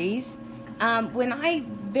stories. When I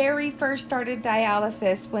very first started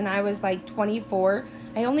dialysis when I was like 24.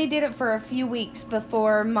 I only did it for a few weeks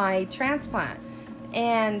before my transplant.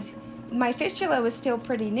 And my fistula was still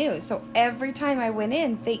pretty new. So every time I went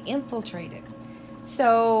in, they infiltrated.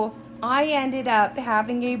 So I ended up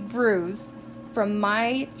having a bruise from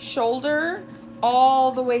my shoulder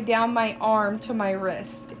all the way down my arm to my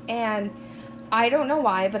wrist. And I don't know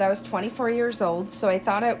why, but I was 24 years old, so I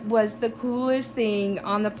thought it was the coolest thing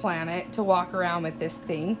on the planet to walk around with this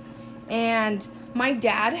thing. And my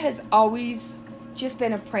dad has always just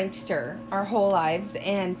been a prankster our whole lives,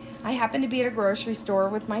 and I happened to be at a grocery store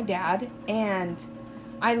with my dad, and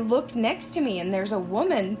I look next to me, and there's a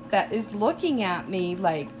woman that is looking at me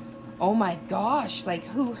like, oh my gosh, like,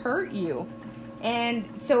 who hurt you? And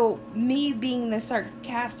so me being the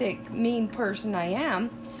sarcastic, mean person I am,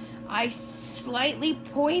 I slightly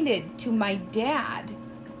pointed to my dad,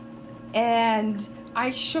 and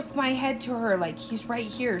I shook my head to her like, he's right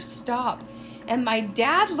here, stop. And my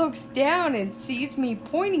dad looks down and sees me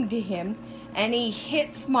pointing to him, and he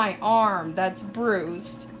hits my arm that's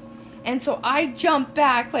bruised. And so I jump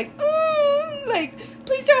back like,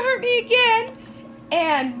 please don't hurt me again.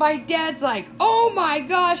 And my dad's like, oh my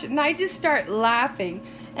gosh. And I just start laughing.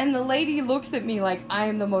 And the lady looks at me like I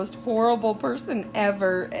am the most horrible person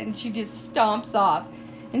ever. And she just stomps off.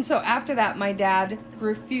 And so after that, my dad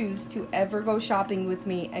refused to ever go shopping with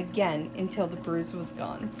me again until the bruise was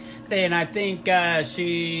gone. See, and I think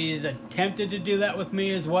she's attempted to do that with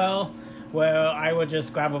me as well. Well, I would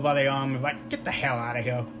just grab her by the arm and like, get the hell out of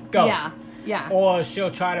here. Go. Yeah. Or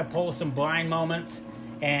she'll try to pull some blind moments,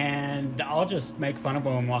 and I'll just make fun of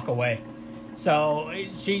her and walk away. So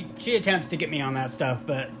she attempts to get me on that stuff,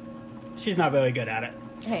 but she's not really good at it.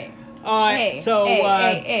 Hey.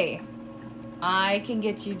 Hey. I can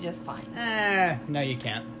get you just fine. No, you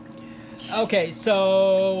can't. Okay,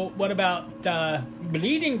 so what about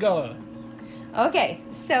Bleeding Girl? Okay,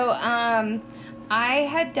 so I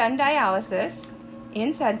had done dialysis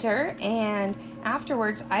in center, and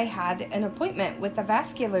afterwards I had an appointment with a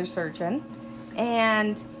vascular surgeon.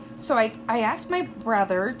 And so I asked my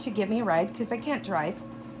brother to give me a ride because I can't drive.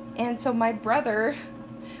 And so my brother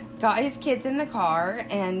got his kids in the car,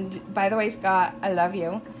 and by the way, Scott, I love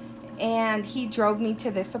you. And he drove me to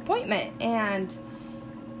this appointment. And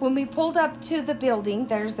when we pulled up to the building,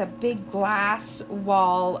 there's a big glass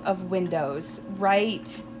wall of windows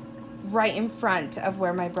right in front of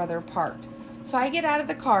where my brother parked. So I get out of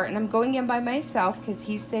the car, and I'm going in by myself because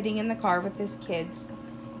he's sitting in the car with his kids.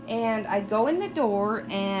 And I go in the door,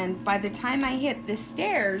 and by the time I hit the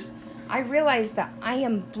stairs, I realize that I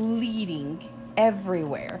am bleeding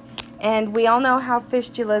everywhere. And we all know how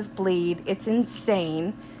fistulas bleed. It's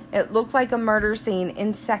insane. It looked like a murder scene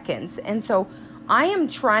in seconds. And so I am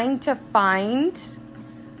trying to find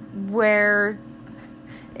where,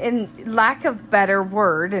 in lack of better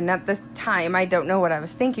word, and at the time I don't know what I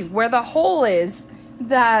was thinking, where the hole is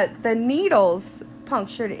that the needles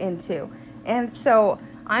punctured into. And so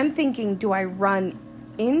I'm thinking, do I run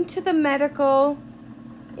into the medical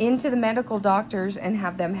doctors and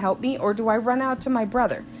have them help me, or do I run out to my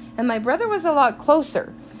brother? And my brother was a lot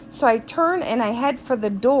closer. So I turn and I head for the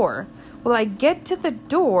door. Well, I get to the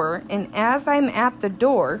door, and as I'm at the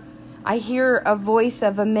door, I hear a voice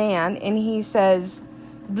of a man, and he says,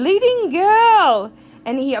 "Bleeding girl!"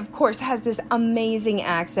 And he, of course, has this amazing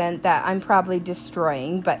accent that I'm probably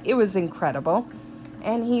destroying, but it was incredible.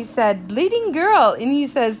 And he said, "Bleeding girl." And he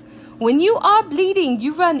says, "When you are bleeding,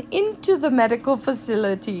 you run into the medical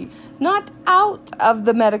facility, not out of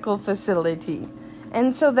the medical facility."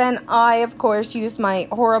 And so then I, of course, use my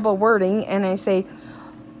horrible wording, and I say,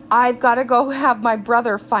 "I've got to go have my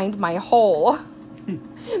brother find my hole."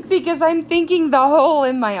 Because I'm thinking the hole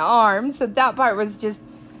in my arm. So that part was just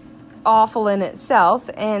awful in itself.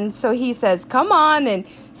 And so he says, "Come on." And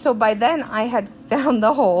so by then I had found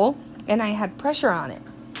the hole, and I had pressure on it.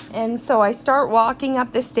 And so I start walking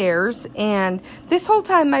up the stairs, and this whole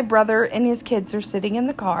time my brother and his kids are sitting in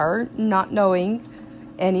the car, not knowing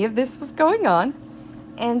any of this was going on.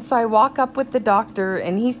 And so I walk up with the doctor,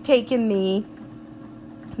 and he's taking me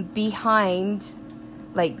behind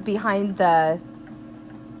the,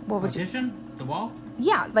 what would Partition? The wall?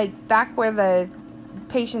 Yeah, like back where the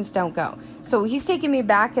patients don't go. So he's taking me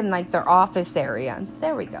back in like their office area.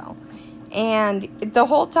 There we go. And the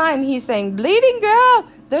whole time he's saying, "Bleeding girl,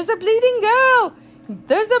 there's a bleeding girl.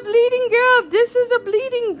 There's a bleeding girl. This is a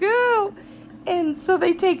bleeding girl." And so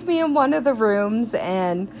they take me in one of the rooms,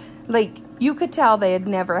 and like you could tell they had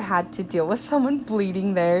never had to deal with someone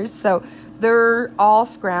bleeding there. So they're all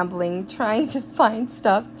scrambling, trying to find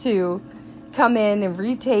stuff to come in and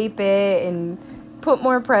retape it and put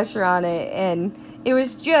more pressure on it, and it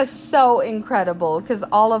was just so incredible because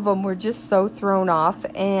all of them were just so thrown off.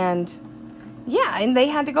 And yeah, and they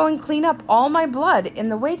had to go and clean up all my blood in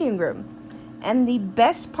the waiting room. And the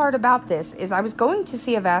best part about this is I was going to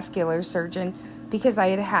see a vascular surgeon because I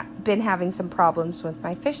had been having some problems with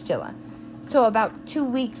my fistula. So about 2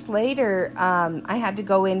 weeks later, I had to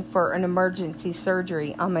go in for an emergency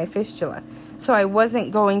surgery on my fistula. So I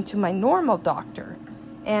wasn't going to my normal doctor.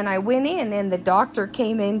 And I went in, and the doctor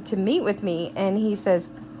came in to meet with me, and he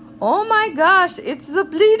says, "Oh my gosh, it's the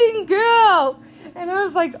bleeding girl." And I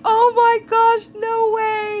was like, "Oh my gosh, no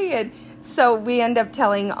way." And so we end up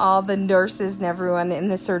telling all the nurses and everyone in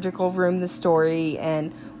the surgical room the story,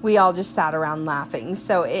 and we all just sat around laughing.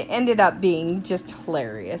 So it ended up being just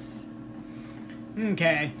hilarious.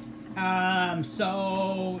 Okay.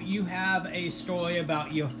 So you have a story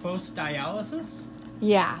about your first dialysis?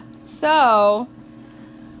 Yeah. So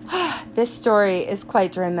this story is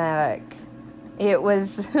quite dramatic. It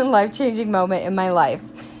was a life-changing moment in my life.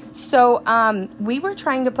 So we were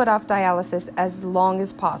trying to put off dialysis as long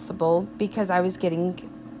as possible because I was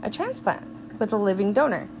getting a transplant with a living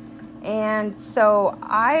donor. And so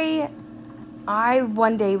I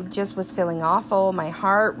one day just was feeling awful. My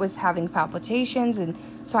heart was having palpitations, and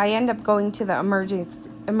so I ended up going to the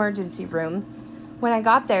emergency room. When I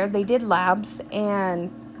got there, they did labs,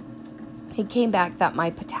 and it came back that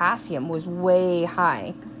my potassium was way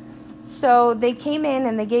high. So they came in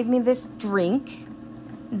and they gave me this drink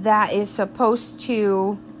that is supposed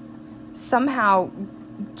to somehow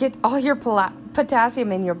get all your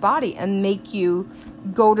potassium in your body and make you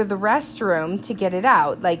go to the restroom to get it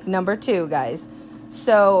out, like number 2, guys.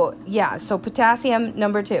 So yeah, so potassium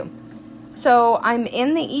number 2. So I'm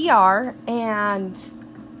in the ER and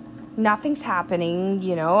nothing's happening.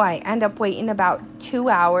 You know, I end up waiting about 2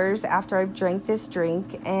 hours after I've drank this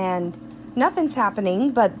drink, and nothing's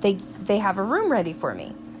happening, but they have a room ready for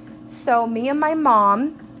me. So me and my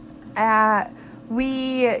mom,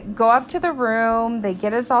 we go up to the room. They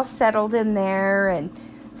get us all settled in there, and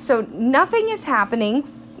so nothing is happening.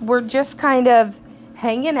 We're just kind of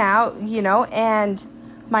hanging out, you know, and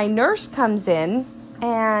my nurse comes in,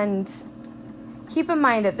 and keep in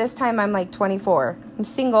mind at this time I'm like 24. I'm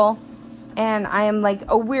single, and I am like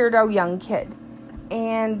a weirdo young kid.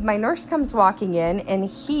 And my nurse comes walking in, and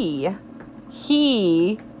he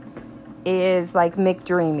is like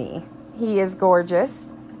McDreamy. He is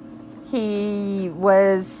gorgeous. He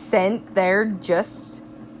was sent there just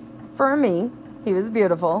for me. He was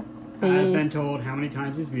beautiful. I've been told how many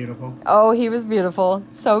times he's beautiful. Oh, he was beautiful.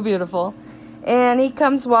 So beautiful. And he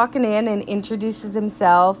comes walking in and introduces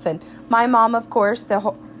himself. And my mom, of course,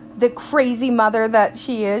 the crazy mother that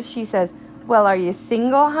she is, she says, "Well, are you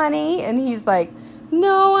single, honey?" And he's like,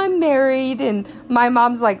 "No, I'm married." And my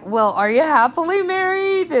mom's like, "Well, are you happily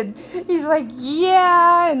married?" And he's like,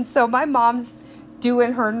 "Yeah." And so my mom's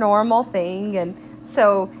doing her normal thing. And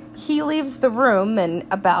so he leaves the room, and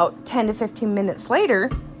about 10 to 15 minutes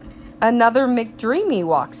later, another McDreamy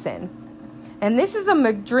walks in. And this is a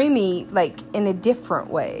McDreamy, like, in a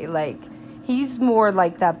different way. Like, he's more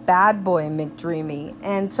like that bad boy McDreamy.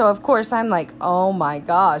 And so, of course, I'm like, oh my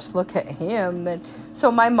gosh, look at him. And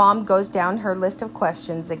so my mom goes down her list of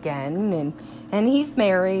questions again, and he's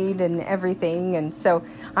married and everything. And so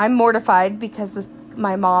I'm mortified because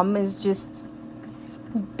my mom is just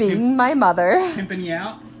being my mother. Pimping you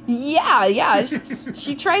out? Yeah.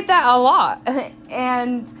 She tried that a lot.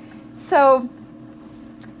 And so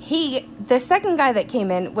the second guy that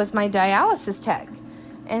came in was my dialysis tech.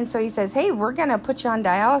 And so he says, "Hey, we're going to put you on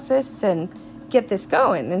dialysis and get this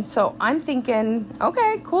going." And so I'm thinking,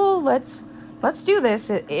 okay, cool. Let's do this.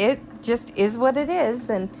 It just is what it is.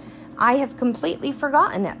 And I have completely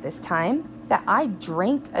forgotten at this time that I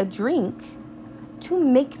drank a drink to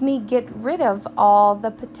make me get rid of all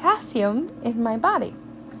the potassium in my body.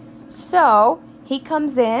 So he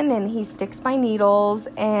comes in and he sticks my needles,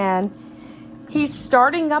 and he's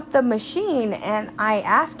starting up the machine, and I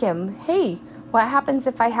ask him, "Hey, what happens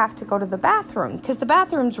if I have to go to the bathroom?" Because the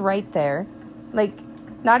bathroom's right there, like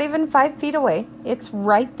not even 5 feet away. It's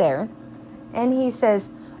right there. And he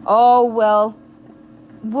says, "Oh, well,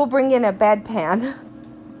 we'll bring in a bedpan."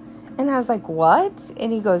 And I was like, "What?"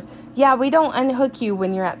 And he goes, "Yeah, we don't unhook you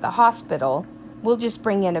when you're at the hospital. We'll just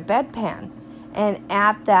bring in a bedpan." And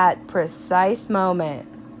at that precise moment,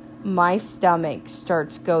 my stomach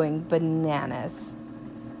starts going bananas.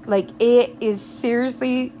 Like, it is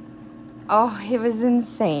seriously, it was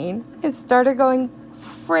insane. It started going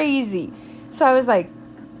crazy. So I was like,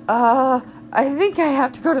 I think I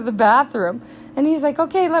have to go to the bathroom. And he's like,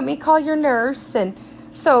 "Okay, let me call your nurse." And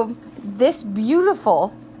so this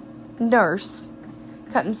beautiful nurse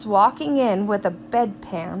comes walking in with a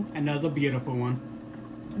bedpan. Another beautiful one.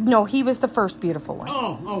 No, he was the first beautiful one.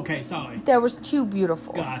 Oh, okay, sorry. There was 2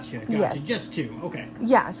 beautifuls. Gotcha. Yes. Just 2, okay.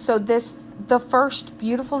 Yeah, so the first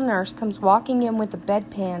beautiful nurse comes walking in with a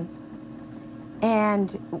bedpan.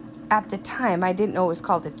 And at the time, I didn't know it was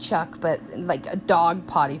called a chuck, but like a dog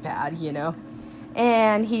potty pad, you know.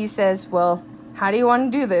 And he says, well, how do you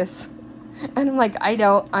want to do this? And I'm like, I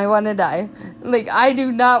want to die. Like, I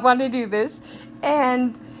do not want to do this.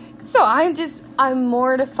 And so I'm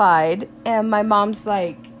mortified. And my mom,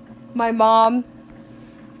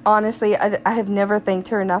 honestly, I have never thanked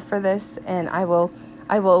her enough for this. And I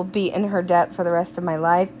will be in her debt for the rest of my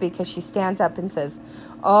life, because she stands up and says,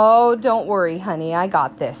 oh, don't worry, honey, I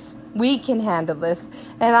got this. We can handle this.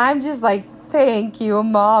 And I'm just like, thank you,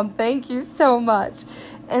 Mom. Thank you so much.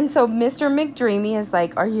 And so Mr. McDreamy is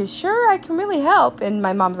like, are you sure I can really help? And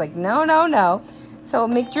my mom's like, no. So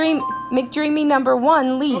McDreamy number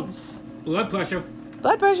 1 leaves. Oh, blood pressure.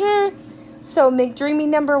 So McDreamy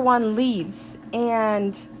number 1 leaves.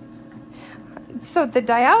 And so the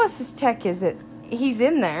dialysis tech he's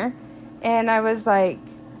in there. And I was like,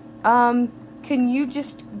 can you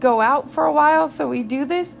just go out for a while so we do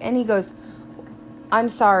this? And he goes, I'm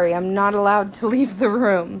sorry, I'm not allowed to leave the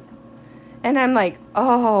room. And I'm like,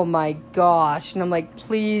 oh my gosh. And I'm like,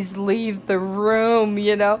 please leave the room,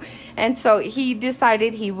 you know. And so he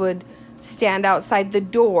decided he would stand outside the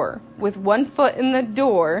door with 1 foot in the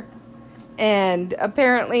door and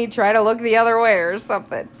apparently try to look the other way or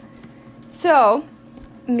something. So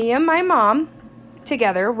me and my mom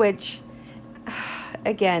together, which,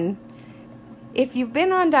 again, if you've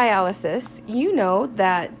been on dialysis, you know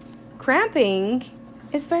that cramping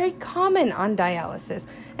is very common on dialysis.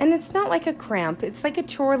 And it's not like a cramp. It's like a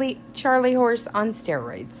Charlie horse on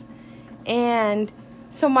steroids. And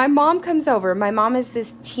so my mom comes over. My mom is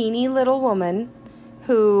this teeny little woman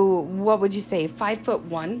who, what would you say,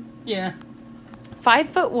 5'1"? Yeah.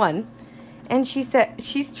 5'1". And she said,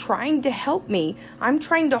 she's trying to help me. I'm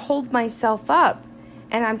trying to hold myself up.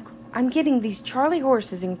 And I'm getting these Charlie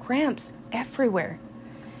horses and cramps everywhere.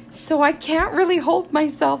 So I can't really hold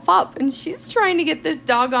myself up. And she's trying to get this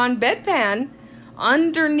doggone bedpan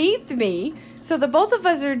underneath me. So the both of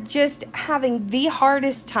us are just having the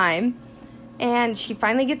hardest time. And she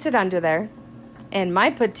finally gets it under there. And my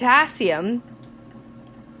potassium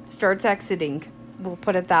starts exiting. We'll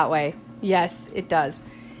put it that way. Yes, it does.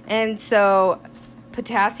 And so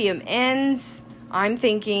potassium ends. I'm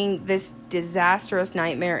thinking this disastrous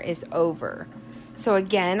nightmare is over. So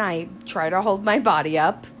again, I try to hold my body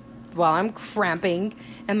up while I'm cramping,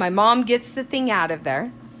 and my mom gets the thing out of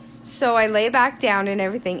there. So I lay back down and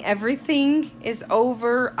everything. Everything is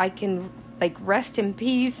over. I can, rest in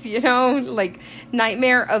peace,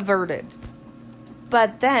 nightmare averted.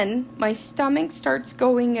 But then my stomach starts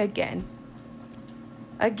going again.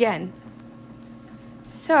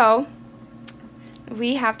 So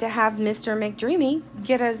we have to have Mr. McDreamy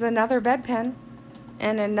get us another bedpan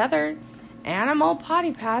and another animal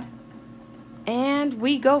potty pad, and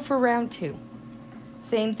we go for round 2.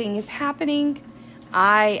 Same thing is happening.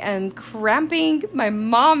 I am cramping. My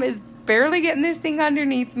mom is barely getting this thing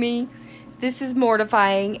underneath me. This is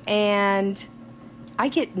mortifying, and I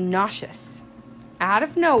get nauseous out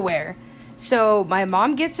of nowhere. So my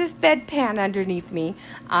mom gets this bedpan underneath me.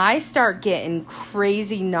 I start getting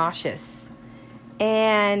crazy nauseous.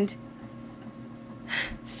 And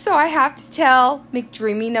so I have to tell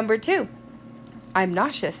McDreamy number 2, I'm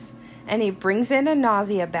nauseous. And he brings in a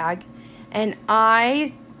nausea bag. And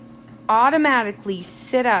I automatically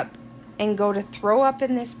sit up and go to throw up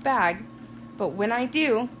in this bag. But when I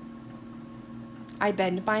do, I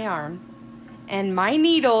bend my arm. And my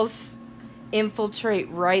needles infiltrate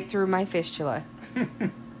right through my fistula.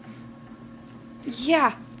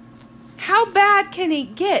 Yeah. How bad can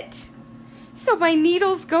it get? So my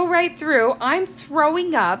needles go right through. I'm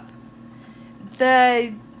throwing up.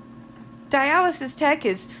 The dialysis tech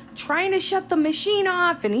is trying to shut the machine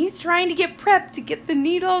off, and he's trying to get prepped to get the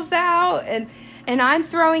needles out. And I'm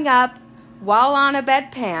throwing up while on a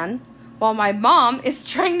bedpan, while my mom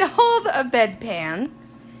is trying to hold a bedpan.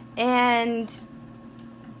 And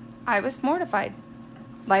I was mortified.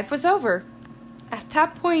 Life was over. At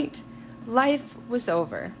that point, life was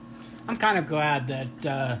over. I'm kind of glad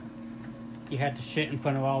that you had to shit in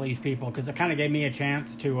front of all these people, because it kind of gave me a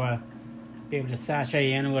chance to be able to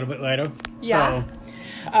sashay in a little bit later. Yeah.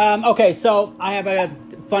 So, okay, so I have a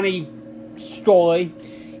funny story,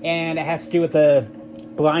 and it has to do with a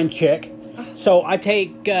blind chick. So I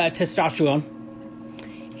take testosterone,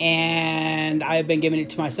 and I've been giving it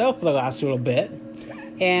to myself for the last little bit.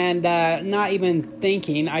 And not even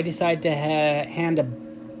thinking, I decided to hand a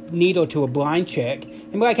needle to a blind chick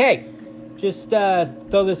and be like, hey, just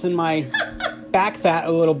throw this in my back fat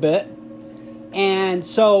a little bit. And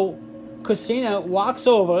so Christina walks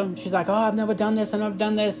over. She's like, oh, I've never done this.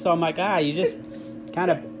 So I'm like, you just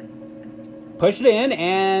kind of push it in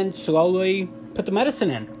and slowly put the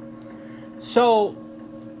medicine in. So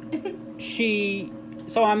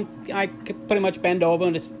I pretty much bend over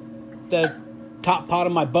and just the top part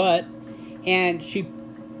of my butt, and she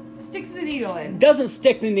sticks the needle in. Doesn't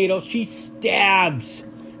stick the needle, she stabs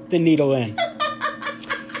the needle in.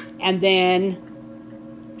 And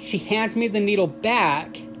then she hands me the needle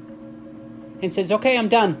back and says, okay, I'm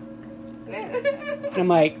done. And I'm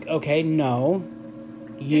like, okay, no.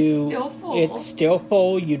 It's still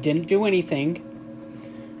full. You didn't do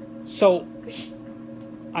anything. So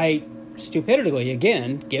I stupidly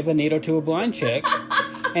again give a needle to a blind chick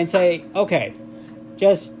and say, okay,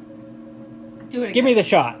 just give me the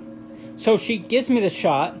shot. So she gives me the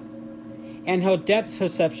shot, and her depth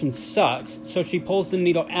perception sucks, so she pulls the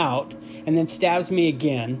needle out and then stabs me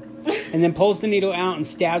again, and then pulls the needle out and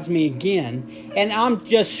stabs me again, and I'm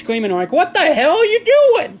just screaming like, what the hell are you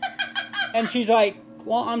doing? And she's like,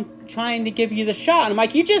 well, I'm trying to give you the shot. And I'm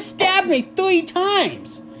like, you just stabbed me 3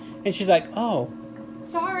 times. And she's like, oh,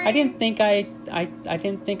 sorry, I didn't think I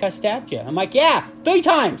didn't think I stabbed you. I'm like, yeah, 3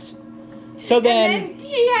 times. So then, and then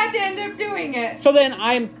he had to end up doing it. So then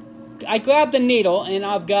I grab the needle, and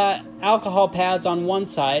I've got alcohol pads on one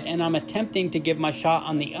side, and I'm attempting to give my shot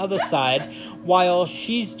on the other side, while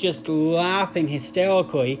she's just laughing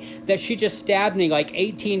hysterically that she just stabbed me like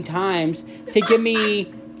 18 times to give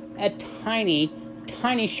me a tiny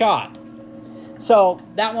shot. So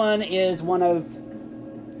that one is one of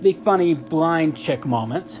the funny blind chick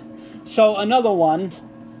moments. So another one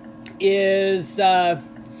is there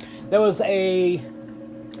was we're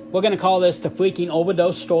going to call this the freaking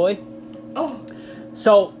overdose story. Oh.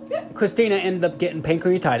 So Christina ended up getting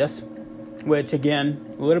pancreatitis, which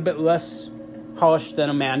again, a little bit less harsh than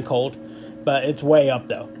a man cold, but it's way up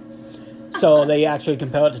though. So they actually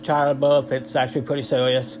compare it to childbirth. It's actually pretty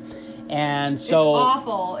serious. And so it's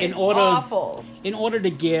awful. Awful. In order to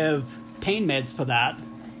give pain meds for that,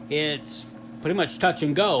 it's pretty much touch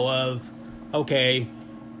and go of, okay,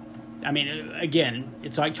 I mean, again,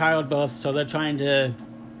 it's like childbirth, so they're trying to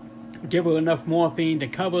give her enough morphine to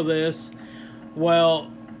cover this.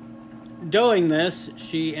 Well, doing this,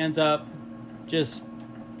 she ends up just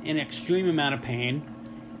in extreme amount of pain,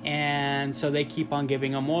 and so they keep on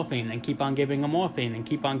giving her morphine and keep on giving her morphine and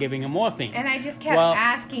keep on giving her morphine. And I just kept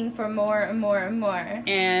asking for more and more and more.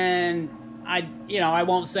 And I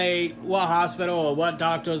won't say what hospital or what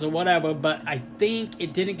doctors or whatever, but I think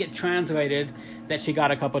it didn't get translated that she got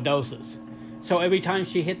a couple doses. So every time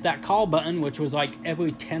she hit that call button, which was like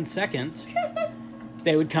every 10 seconds,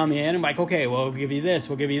 they would come in and like, okay, well, we'll give you this,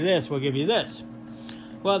 we'll give you this, we'll give you this.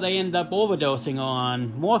 Well, they end up overdosing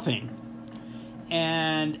on morphine.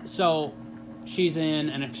 And so she's in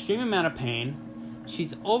an extreme amount of pain.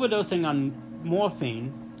 She's overdosing on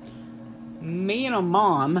morphine. Me and her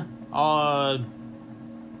mom are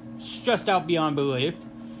stressed out beyond belief.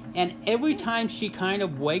 And every time she kind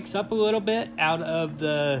of wakes up a little bit out of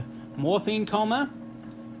the morphine coma,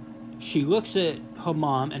 she looks at her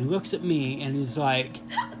mom and looks at me and is like,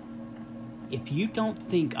 if you don't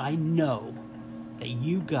think I know that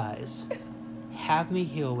you guys have me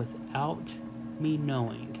here without me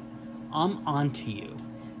knowing, I'm onto you.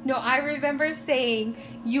 No, I remember saying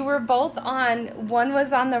you were both one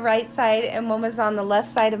was on the right side and one was on the left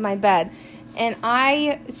side of my bed. And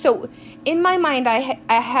so in my mind, I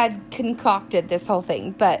had concocted this whole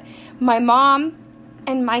thing, but my mom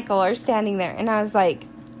and Michael are standing there, and I was like,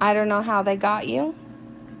 I don't know how they got you,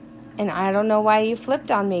 and I don't know why you flipped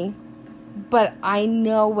on me, but I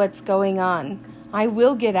know what's going on. I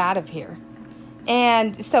will get out of here.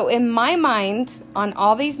 And so in my mind, on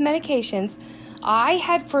all these medications, I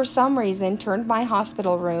had for some reason turned my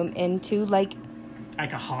hospital room into like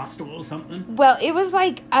a hostel or something? Well, it was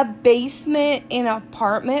like a basement in an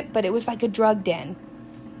apartment, but it was like a drug den.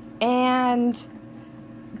 And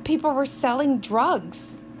people were selling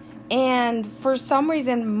drugs. And for some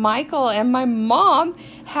reason, Michael and my mom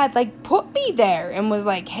had like put me there and was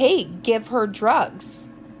like, hey, give her drugs.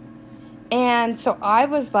 And so I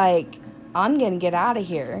was like, I'm going to get out of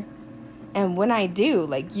here. And when I do,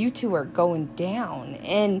 like, you two are going down.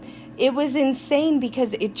 And it was insane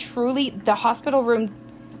because the hospital room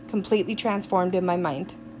completely transformed in my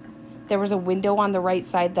mind. There was a window on the right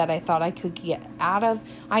side that I thought I could get out of.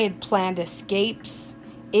 I had planned escapes.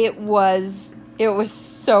 It was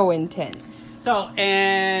so intense. So,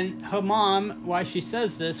 and her mom, while she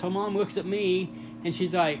says this, her mom looks at me and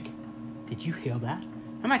she's like, did you hear that?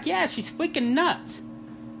 I'm like, yeah, she's freaking nuts.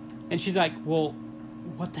 And she's like, well,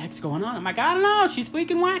 what the heck's going on? I'm like, I don't know, she's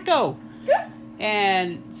freaking wacko.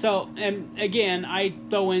 And so, and again, I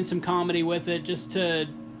throw in some comedy with it just to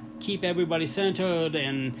keep everybody centered.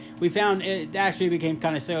 And we found it actually became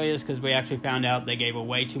kind of serious because we actually found out they gave her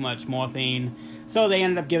way too much morphine. So they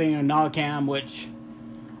ended up giving her Narcan, which,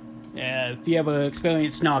 if you ever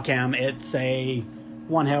experienced Narcan, it's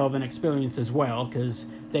one hell of an experience as well, because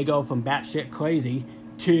they go from batshit crazy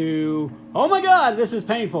to, oh my god, this is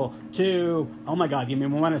painful, to, oh my god, give me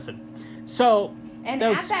more medicine. So, and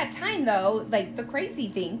at that time, though, like, the crazy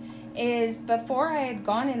thing is, before I had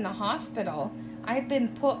gone in the hospital, I had been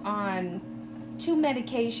put on 2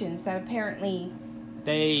 medications that apparently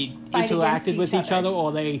they interacted with each other,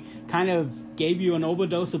 or they kind of gave you an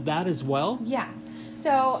overdose of that as well. Yeah.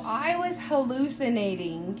 So I was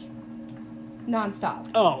hallucinating nonstop.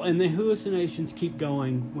 Oh, and the hallucinations keep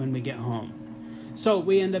going when we get home. So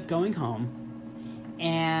we end up going home,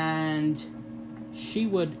 and she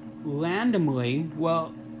would randomly,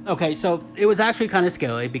 well, okay, so it was actually kind of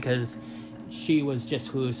scary because she was just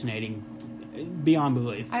hallucinating beyond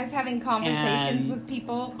belief. I was having conversations with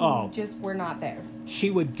people who just were not there. She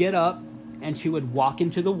would get up and she would walk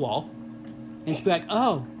into the wall and she'd be like,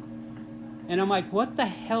 oh. And I'm like, what the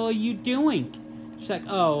hell are you doing? She's like,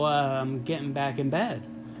 I'm getting back in bed.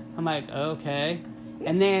 I'm like, okay.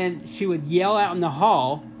 And then she would yell out in the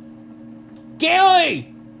hall,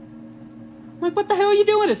 Gary! I'm like, what the hell are you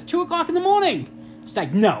doing? It's 2 o'clock in the morning. She's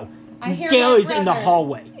like, no. Gary's in the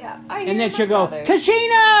hallway. Yeah, I hear and then my she'll go, brother.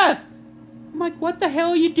 Christina! I'm like, what the hell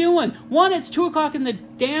are you doing? One, it's 2 o'clock in the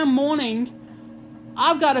damn morning.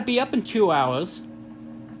 I've got to be up in 2 hours.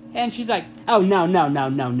 And she's like, oh,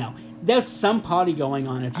 no. There's some party going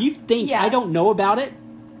on. If you think I don't know about it,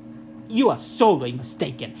 you are sorely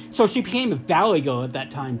mistaken. So she became a valley girl at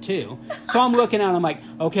that time, too. So I'm looking at her, I'm like,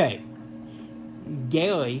 okay,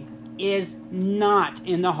 Gary is not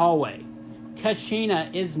in the hallway.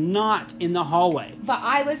 Kashina is not in the hallway. But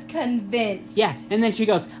I was convinced. Yes, and then she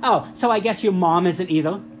goes, oh, so I guess your mom isn't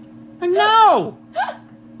either? Like, no!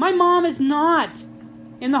 My mom is not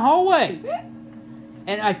in the hallway.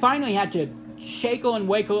 And I finally had to shake her and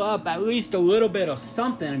wake her up at least a little bit or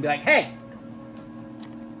something and be like, hey,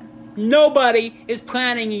 nobody is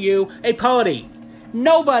planning you a party.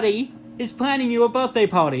 Nobody is planning you a birthday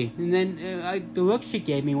party. And then the look she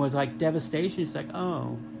gave me was like devastation. She's like,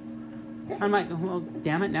 oh. I'm like, well,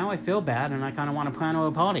 damn it, now I feel bad and I kind of want to plan her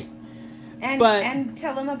a party. And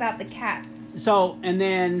tell them about the cats. So, and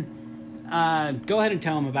then go ahead and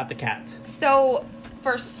tell them about the cats. So,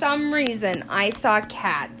 for some reason, I saw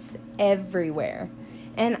cats everywhere.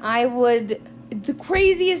 And the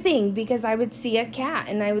craziest thing, because I would see a cat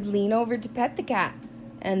and I would lean over to pet the cat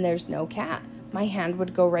and there's no cat. My hand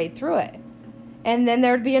would go right through it. And then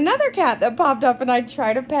there'd be another cat that popped up and I'd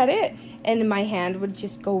try to pet it and my hand would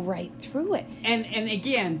just go right through it. And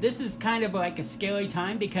again, this is kind of like a scary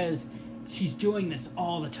time because she's doing this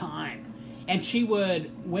all the time. And she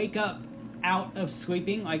would wake up out of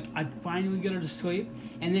sleeping, like I'd finally get her to sleep,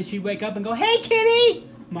 and then she'd wake up and go, hey kitty!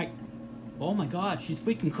 I'm like, oh my god, she's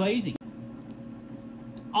freaking crazy.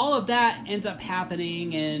 All of that ends up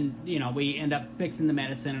happening and, we end up fixing the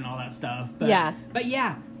medicine and all that stuff. But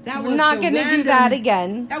yeah, that was not going to do that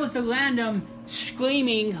again. That was a random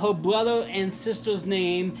screaming her brother and sister's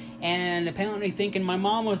name and apparently thinking my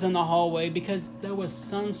mom was in the hallway because there was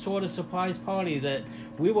some sort of surprise party that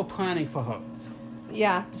we were planning for her.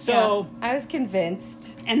 Yeah. So I was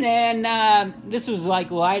convinced. And then this was like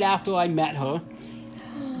right after I met her.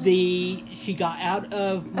 She got out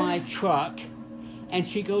of my truck and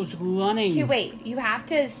she goes running. Okay, wait. You have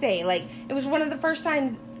to say, like, it was one of the first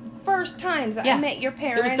times I met your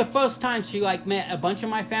parents. It was the first time she met a bunch of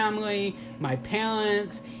my family, my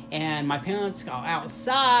parents, and my parents go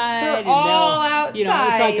outside. They're all outside.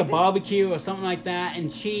 It's like a barbecue or something like that.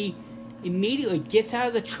 And she immediately gets out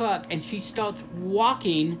of the truck and she starts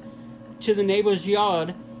walking to the neighbor's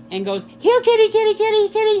yard and goes, here kitty, kitty, kitty,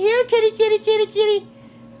 kitty, here kitty, kitty, kitty, kitty.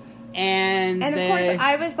 And of course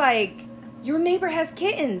I was like, your neighbor has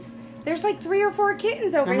kittens. There's like 3 or 4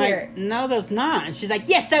 kittens over here. Like, no, there's not. And she's like,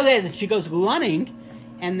 yes, there is. And she goes running,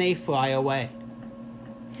 and they fly away.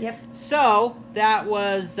 Yep. So, that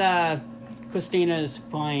was Christina's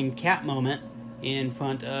flying cat moment in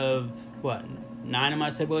front of, 9 of my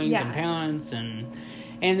siblings and parents. And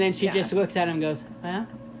then she just looks at him and goes, well,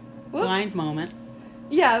 blind moment.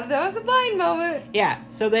 Yeah, that was a blind moment. Yeah.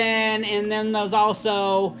 So then, and then there's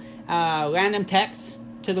also random texts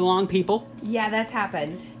to the wrong people. Yeah, that's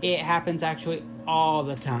happened. It happens actually all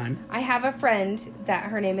the time. I have a friend that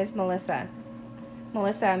her name is Melissa.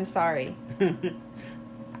 Melissa, I'm sorry.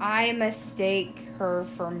 I mistake her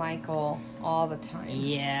for Michael all the time.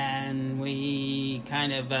 Yeah, and we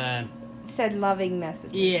kind of said loving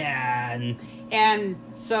messages. Yeah, and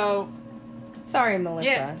so sorry, Melissa.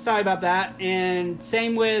 Yeah, sorry about that. And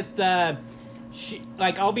same with I'll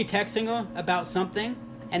be texting her about something,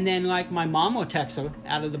 and then my mom will text her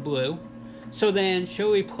out of the blue. So then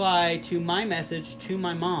she'll reply to my message to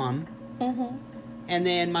my mom. Mm-hmm. And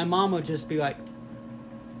then my mom will just be like,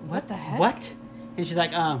 What the heck? What? And she's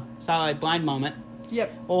like, oh, sorry, blind moment.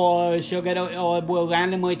 Yep. Or we'll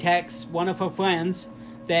randomly text one of her friends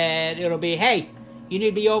that it'll be, hey, you need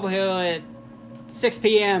to be over here at 6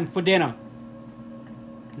 p.m. for dinner.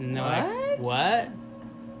 And they're like, what?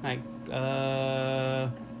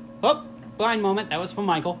 Oh, blind moment. That was from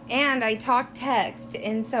Michael. And I talk text,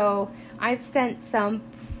 and so I've sent some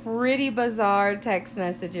pretty bizarre text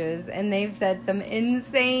messages, and they've said some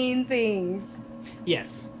insane things.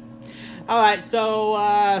 Yes. All right,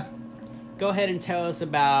 so go ahead and tell us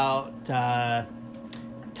about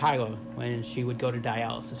Tyler when she would go to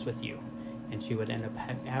dialysis with you, and she would end up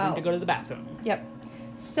having to go to the bathroom. Yep.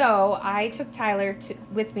 So I took Tyler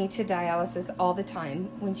with me to dialysis all the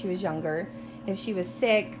time when she was younger. If she was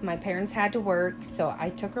sick, my parents had to work, so I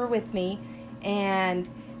took her with me, and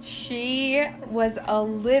she was a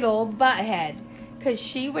little butthead. Because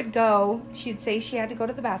she'd say she had to go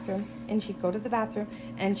to the bathroom, and she'd go to the bathroom,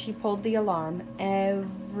 and she pulled the alarm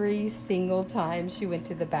every single time she went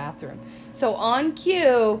to the bathroom. So on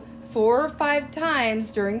cue, 4 or 5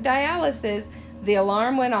 times during dialysis, the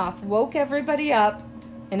alarm went off, woke everybody up,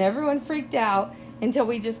 and everyone freaked out until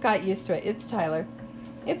we just got used to it. It's Tyler.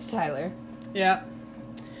 Yeah.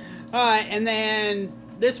 All right, and then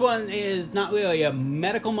this one is not really a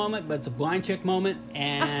medical moment, but it's a blind chick moment.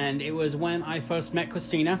 And it was when I first met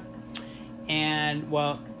Christina. And,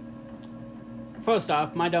 well, first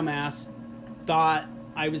off, my dumb ass thought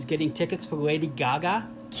I was getting tickets for Lady Gaga.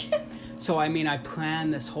 So, I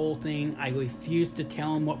planned this whole thing. I refused to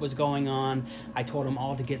tell him what was going on. I told them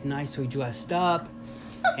all to get nicely dressed up.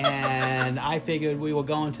 And I figured we were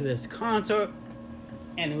going to this concert.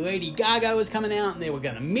 And Lady Gaga was coming out, and they were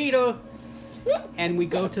going to meet her. And we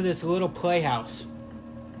go to this little playhouse.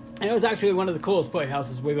 And it was actually one of the coolest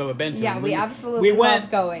playhouses we've ever been to. Yeah, we absolutely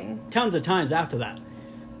loved going. Tons of times after that.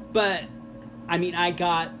 But, I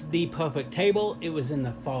got the perfect table. It was in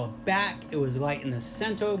the far back. It was right in the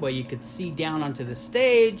center where you could see down onto the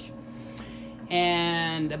stage.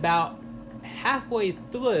 And about halfway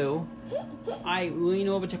through, I lean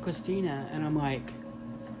over to Christina, and I'm like,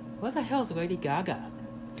 what the hell's Lady Gaga?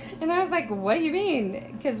 And I was like, what do you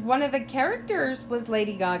mean? Because one of the characters was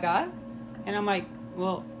Lady Gaga. And I'm like,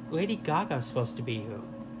 well, Lady Gaga's supposed to be here.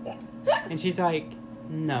 And she's like,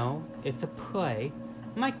 no, it's a play.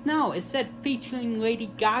 I'm like, no, it said featuring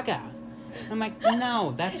Lady Gaga. I'm like,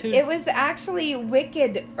 no, that's who... It was actually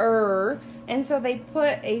Wicked-er, and so they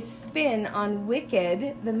put a spin on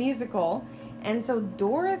Wicked, the musical, and so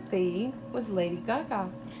Dorothy was Lady Gaga.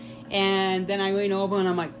 And then I lean over and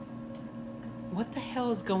I'm like, what the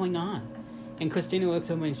hell is going on? And Christina looks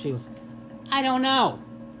at me and she goes, I don't know.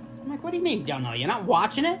 I'm like, what do you mean you don't know? You're not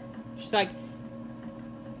watching it? She's like,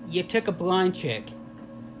 you took a blind chick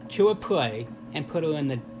to a play and put her in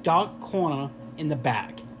the dark corner in the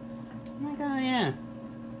back. I'm like, oh yeah.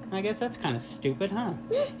 I guess that's kind of stupid, huh?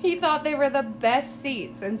 He thought they were the best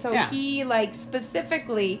seats, and so he,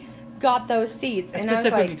 specifically got those seats. And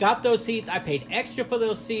I got those seats. I paid extra for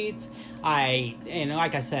those seats. And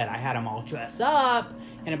like I said, I had them all dressed up,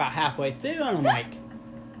 and about halfway through, and I'm like,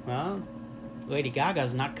 well, Lady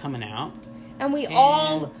Gaga's not coming out. And we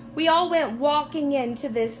all went walking into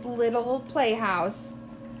this little playhouse,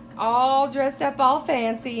 all dressed up, all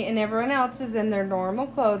fancy, and everyone else is in their normal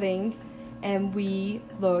clothing, and we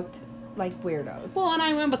looked like weirdos. Well, and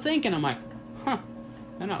I remember thinking, I'm like,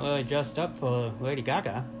 they're not really dressed up for Lady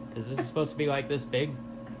Gaga, because this is supposed to be like this big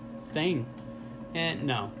thing. And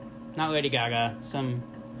no, not Lady Gaga, some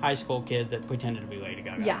high school kid that pretended to be Lady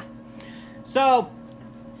Gaga. Yeah. So,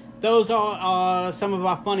 those are some of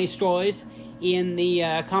our funny stories. In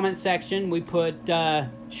the comment section, we put,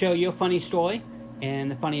 show your funny story,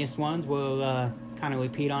 and the funniest ones we'll kind of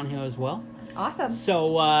repeat on here as well. Awesome.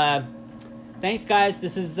 So, thanks, guys.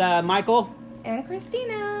 This is Michael. And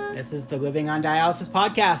Christina. This is the Living on Dialysis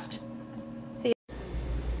podcast. See you.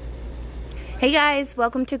 Hey, guys.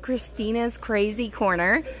 Welcome to Christina's Crazy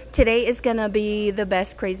Corner. Today is going to be the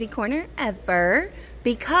best Crazy Corner ever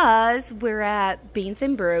because we're at Beans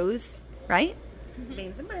and Brews, right?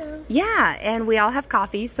 Beans and brew. Yeah, and we all have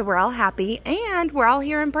coffee, so we're all happy, and we're all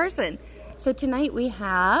here in person. So tonight we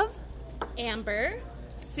have Amber,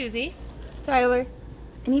 Susie, Tyler,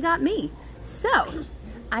 and you got me. So,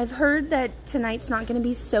 I've heard that tonight's not going to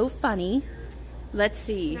be so funny. Let's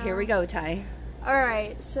see. Here we go, Ty.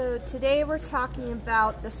 Alright, so today we're talking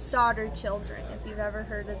about the Sauter children, if you've ever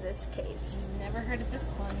heard of this case. Never heard of this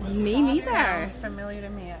one. Me neither. Sounds familiar to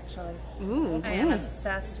me, actually. Ooh. I am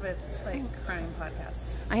obsessed with, like, crime podcasts.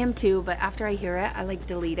 I am too, but after I hear it, I like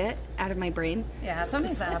delete it out of my brain. Yeah,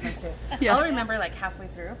 sometimes that happens too. Yeah. I'll remember, like, halfway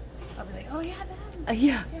through. I'll be like, oh, yeah, them.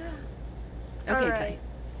 Yeah. Yeah. Okay, Alright, Ty.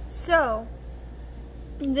 so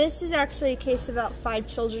this is actually a case about 5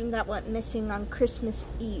 children that went missing on Christmas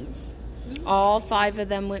Eve. All 5 of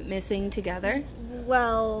them went missing together?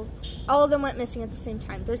 Well, all of them went missing at the same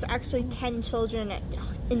time. There's actually 10 children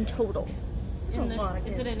in total.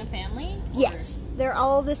 Is it in a family? Yes, they're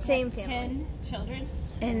all the same family. 10 children?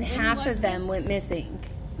 And half of them went missing.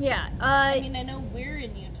 Yeah. I mean, I know we're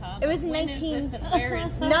in Utah. It was but when 19. Is this and where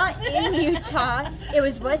is it? Not in Utah. It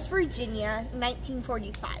was West Virginia,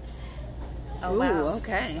 1945. Oh, Ooh, wow.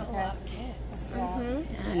 okay. That's a lot of kids.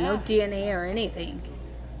 Yeah, no DNA or anything.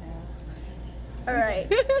 All right.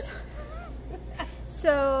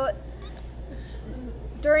 So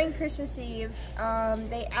during Christmas Eve,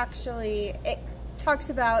 it talks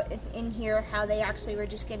about in here how they actually were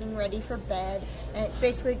just getting ready for bed, and it's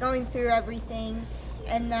basically going through everything,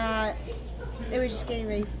 and that they were just getting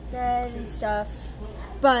ready for bed and stuff.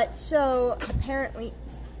 But so apparently,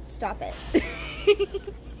 stop it.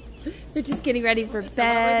 They're just getting ready for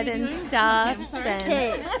bed and stuff.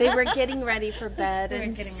 Okay. And they were getting ready for bed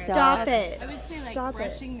and stuff. Stop it. I would say, like, Stop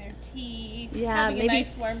brushing their teeth, Yeah, having maybe- a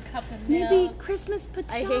nice warm cup of milk. Maybe Christmas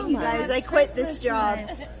pajamas. I hate you guys. I quit this job.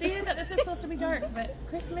 See, I thought this was supposed to be dark, but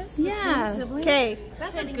Christmas? with Yeah. twin siblings? Okay.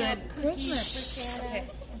 That's a good Christmas. Okay,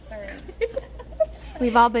 I'm sorry.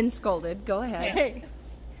 We've all been scolded. Go ahead. Okay.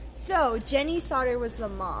 So Jenny Sauter was the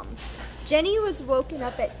mom. Jenny was woken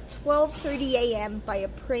up at 12:30 a.m. by a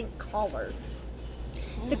prank caller.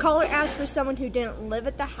 The caller asked for someone who didn't live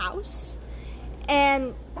at the house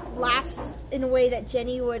and laughed in a way that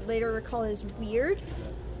Jenny would later recall as weird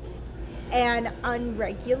and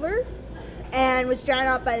unregular, and was drowned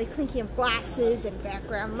out by the clinking of glasses and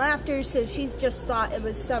background laughter, so she just thought it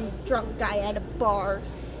was some drunk guy at a bar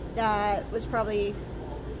that was probably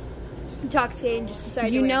intoxicated and just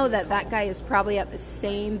decided You to know that guy is probably at the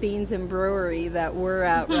same Beans and Brewery that we're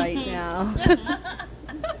at right now.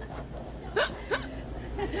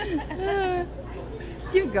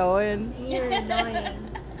 Keep going. You're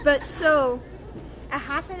annoying. But so, a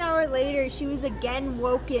half an hour later, she was again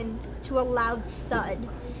woken to a loud thud.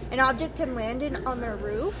 An object had landed on their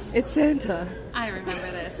roof. It's Santa. I remember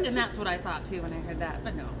this, and that's what I thought too when I heard that,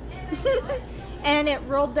 but no. And it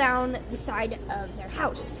rolled down the side of their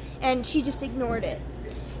house. And she just ignored it.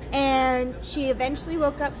 And she eventually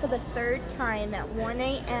woke up for the 3rd time at 1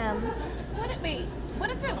 a.m. What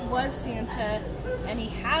if it was Santa and he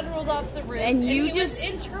had rolled off the roof And you he just- was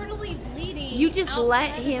internally bleeding? You just let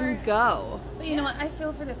outside of him her? go. But you know what? I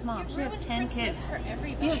feel for this mom. She has 10 kids. For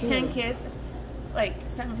everybody. You have 10 kids. Like,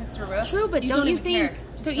 something hits her roof. True, but you don't you even think? care.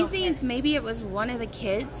 Just Don't you think care. maybe it was one of the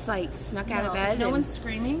kids like snuck out of bed? If no and- one's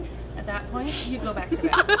screaming at that point, you go back to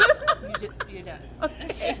bed. You're done.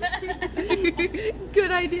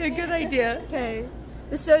 Good idea. Good idea. Okay.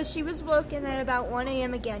 So she was woken at about 1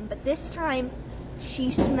 a.m. again, but this time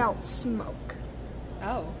she smelled smoke.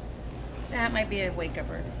 Oh. That might be a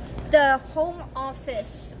wake-upper. The home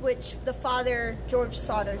office, which the father, George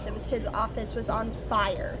Sauter's, it was his office, was on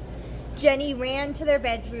fire. Jenny ran to their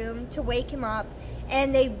bedroom to wake him up,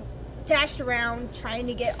 and they dashed around trying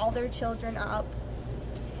to get all their children up.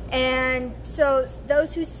 And so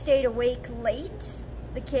those who stayed awake late,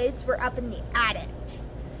 the kids, were up in the attic.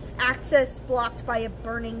 Access blocked by a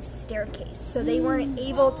burning staircase, so they weren't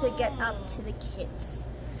able to get up to the kids.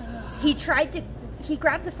 He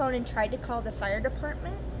grabbed the phone and tried to call the fire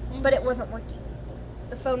department, but it wasn't working.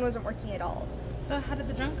 The phone wasn't working at all. So how did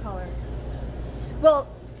the drunk call her? Well,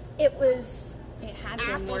 it was It had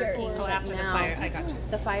after. been working. Oh, after the fire. I got you.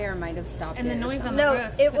 The fire might have stopped And it the or noise on something. the No,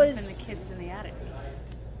 roof it could was- have been the kids in the attic.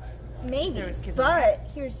 Maybe, There was kids in but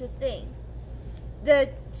here's the thing. The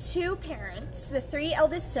 2 parents, the 3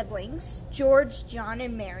 eldest siblings, George, John,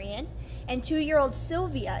 and Marion, and 2-year-old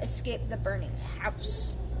Sylvia escaped the burning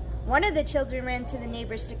house. One of the children ran to the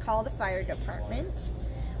neighbors to call the fire department,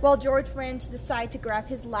 while George ran to the side to grab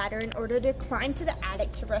his ladder in order to climb to the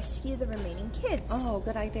attic to rescue the remaining kids. Oh,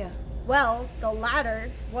 good idea. Well, the ladder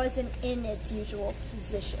wasn't in its usual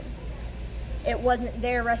position. It wasn't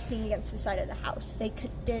there resting against the side of the house. They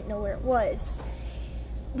didn't know where it was.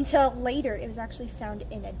 Until later, it was actually found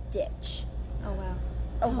in a ditch. Oh, wow.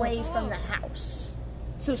 Away from the house.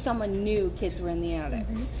 So someone knew kids were in the attic.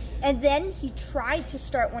 Mm-hmm. And then he tried to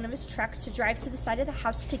start one of his trucks to drive to the side of the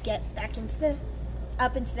house to get back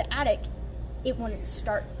up into the attic. It wouldn't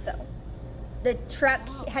start, though. The truck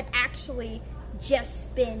had actually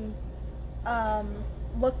just been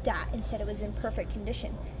looked at and said it was in perfect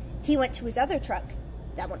condition. He went to his other truck.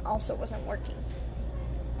 That one also wasn't working.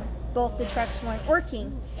 Both the trucks weren't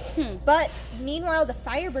working. But meanwhile, the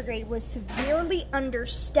fire brigade was severely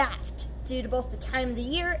understaffed due to both the time of the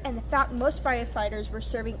year and the fact most firefighters were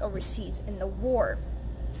serving overseas in the war.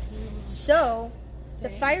 So, the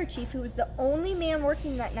fire chief, who was the only man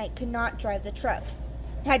working that night, could not drive the truck.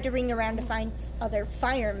 Had to ring around to find other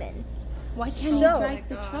firemen. Why can't he drive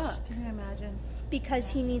the truck? Can you imagine? Because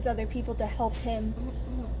he needs other people to help him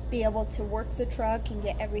be able to work the truck and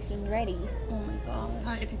get everything ready. Oh my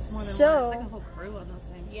gosh. It takes more than So- one. It's like a whole crew on those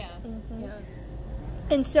things. Yeah. Mhm.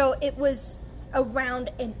 Yeah. And so it was around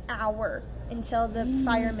an hour until the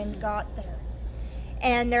firemen got there.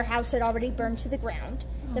 And their house had already burned to the ground.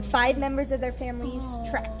 The 5 members of their families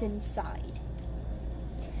trapped inside.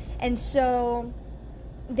 And so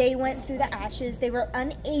they went through the ashes. They were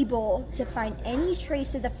unable to find any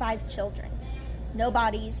trace of the 5 children. No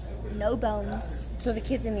bodies, no bones. So the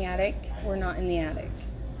kids in the attic were not in the attic?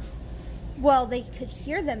 Well, they could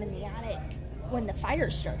hear them in the attic when the fire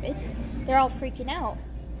started. They're all freaking out.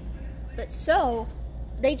 But so,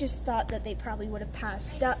 they just thought that they probably would have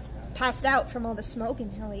passed out from all the smoke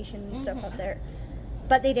inhalation and stuff up there.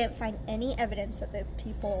 But they didn't find any evidence that the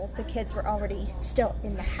kids were already still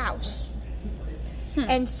in the house.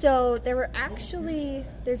 And so there's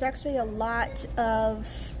actually a lot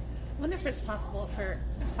of... I wonder if it's possible for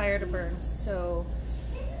a fire to burn so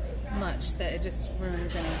much that it just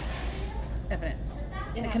ruins any evidence.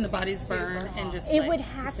 Can the bodies burn and just It would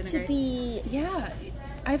have to disintegrate? be... Yeah.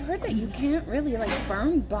 I've heard that you can't really,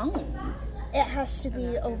 burn bone. It has to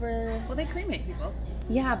be over... Well, they cremate people.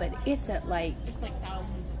 Yeah, but it's at, It's like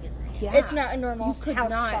thousands of degrees. Yeah. It's not a normal house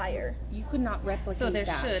fire. You could not replicate So there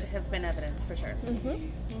that. should have been evidence for sure.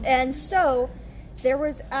 And so there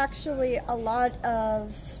was actually a lot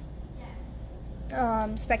of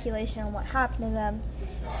speculation on what happened to them.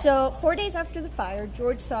 So 4 days after the fire,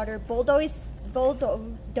 George Sauter bulldozed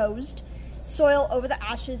soil over the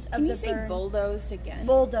ashes of Can the you say burn. bulldozed again?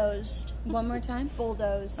 Bulldozed. One more time?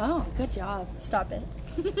 Bulldozed. Oh, good job. Stop it.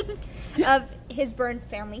 Of his burned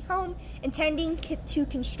family home, intending to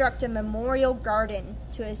construct a memorial garden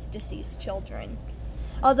to his deceased children.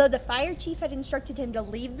 Although the fire chief had instructed him to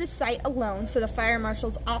leave the site alone so the fire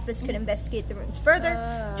marshal's office could investigate the ruins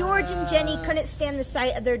further, George and Jenny couldn't stand the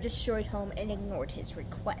sight of their destroyed home and ignored his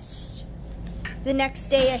request. The next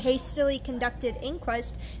day, a hastily conducted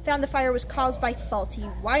inquest found the fire was caused by faulty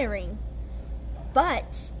wiring.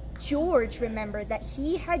 But George remembered that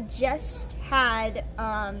he had just had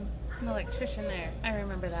An electrician there. I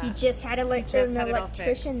remember that. an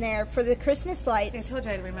electrician there for the Christmas lights. I told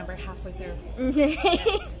you I'd remember halfway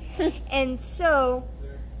through. And so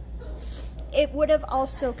it would have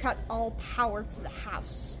also cut all power to the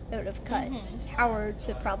house. It would have cut power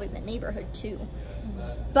to probably the neighborhood too.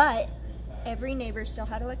 But every neighbor still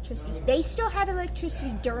had electricity. They still had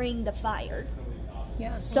electricity during the fire.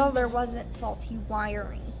 Yeah. So there wasn't faulty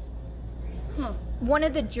wiring. One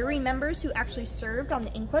of the jury members who actually served on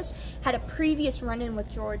the inquest had a previous run-in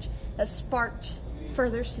with George that sparked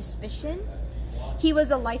further suspicion. He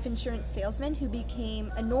was a life insurance salesman who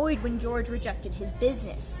became annoyed when George rejected his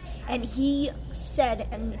business. And he said,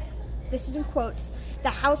 and this is in quotes, "The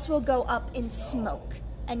house will go up in smoke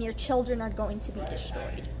and your children are going to be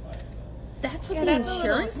destroyed." That's what the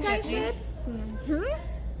insurance guy said?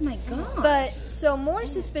 My God. But so more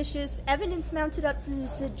suspicious evidence mounted up to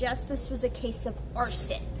suggest this was a case of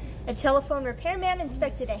arson. A telephone repairman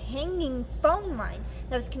inspected a hanging phone line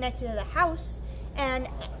that was connected to the house and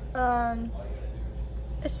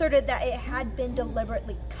asserted that it had been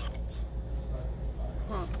deliberately cut,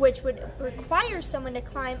 which would require someone to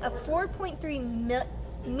climb a 4.3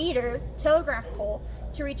 meter telegraph pole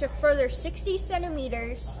to reach a further 60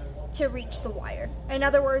 centimeters to reach the wire. In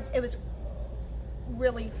other words, it was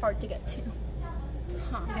really hard to get to.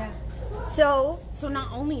 Yeah. So not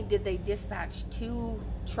only did they dispatch 2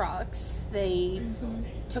 trucks, they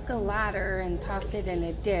took a ladder and tossed it in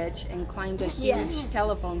a ditch and climbed a huge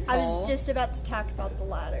telephone pole. I was just about to talk about the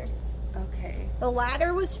ladder. Okay. The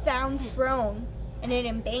ladder was found thrown in an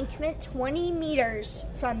embankment 20 meters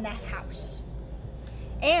from the house.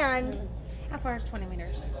 And how far is 20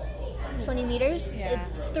 meters? 20 meters? Yeah.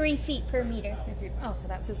 It's 3 feet per meter. Oh, so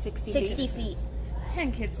that's 60 feet.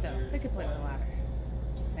 10 kids, though. They could play with a ladder.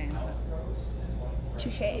 Just saying.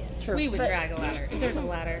 Touche. True. We would But- drag a ladder. If there's a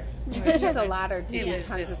ladder. There's a ladder to It do was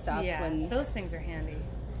tons of just- stuff. Yeah, When those things are handy.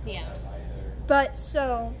 Yeah. But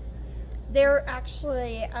so, there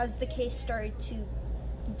actually, as the case started to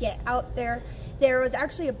get out there was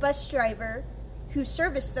actually a bus driver who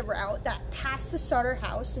serviced the route that passed the Sauter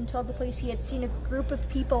house and told the police he had seen a group of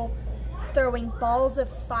people throwing balls of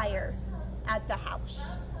fire at the house.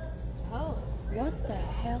 Oh. what the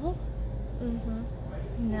hell?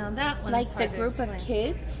 No, that one's Like the hard to group of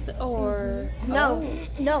explain. kids, or No, Oh.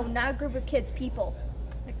 no, not a group of kids, people.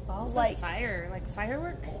 Like balls Like- of fire, like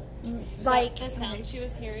firework. Like, The sound she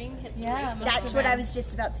was hearing hit the Yeah, roof. must that's have what I been. was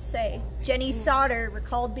just about to say. Jenny Sauter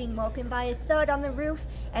recalled being woken by a thud on the roof,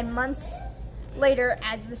 and months later,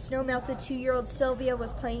 as the snow melted, 2-year-old Sylvia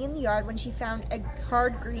was playing in the yard when she found a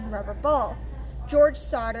hard green rubber ball. George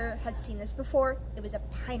Sauter had seen this before. It was a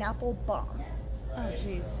pineapple bomb. Oh,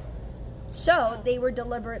 jeez. So they were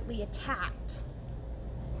deliberately attacked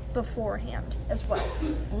beforehand as well.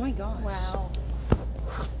 Oh my gosh. Wow.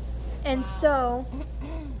 And so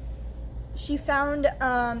she found,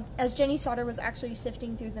 as Jenny Sauter was actually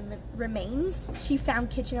sifting through the remains, she found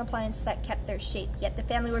kitchen appliances that kept their shape. Yet the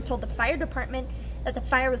family were told the fire department that the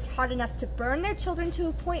fire was hot enough to burn their children to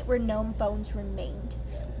a point where no bones remained.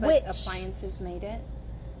 But which, appliances made it?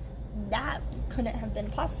 that couldn't have been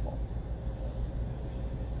possible.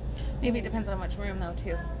 Maybe it depends on which room, though,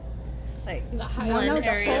 too. Like, The higher- one No, the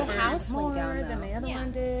area whole burned house went more down, than though. the other Yeah.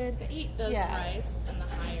 one did. The heat does Yeah. rise, and the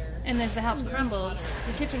higher. And as the house crumbles,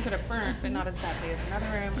 the kitchen could have burnt, but not as badly as another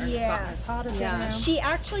room, or Yeah. not as hot as the Yeah. other room. She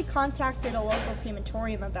actually contacted a local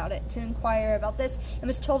crematorium about it to inquire about this and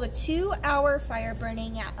was told a 2-hour fire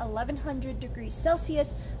burning at 1100 degrees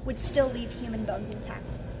Celsius would still leave human bones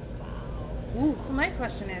intact. So my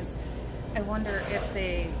question is, I wonder if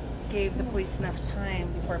they gave the police enough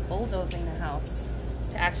time before bulldozing the house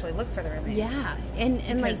to actually look for the remains. Yeah, and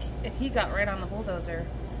like, Because if he got right on the bulldozer,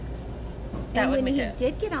 that and would when make he it.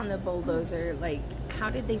 did get on the bulldozer, like, how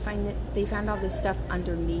did they find that? They found all this stuff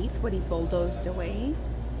underneath what he bulldozed away.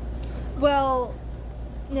 Well,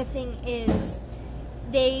 the thing is,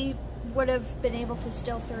 they would have been able to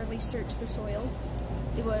still thoroughly search the soil.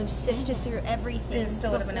 They would have sifted through everything. They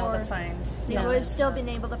still would have been able to before- find. They some. would have still been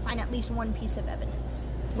able to find at least one piece of evidence,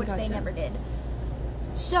 which they Gotcha. never did.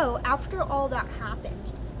 So, after all that happened,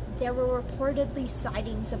 there were reportedly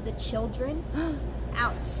sightings of the children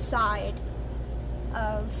outside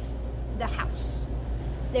of the house.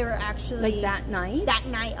 They were actually... Like that night? That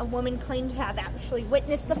night, a woman claimed to have actually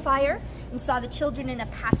witnessed the fire and saw the children in a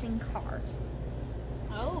passing car.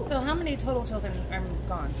 Oh. So how many total children are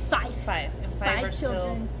gone? 5. 5. And 5 5 are still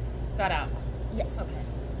children. got out. Yes. Okay.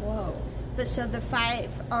 Whoa. But so the 5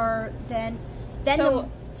 are then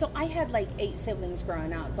So I had like 8 siblings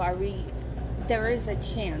growing up. But there is a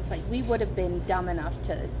chance, like, we would have been dumb enough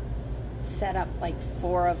to set up like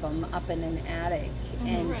 4 of them up in an attic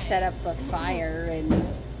and Right. set up a fire, and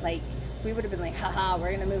like we would have been like, haha,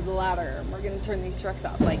 we're gonna move the ladder and we're gonna turn these trucks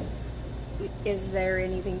off. Like, is there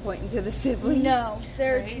anything pointing to the siblings? No,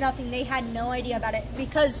 there's Right. nothing. They had no idea about it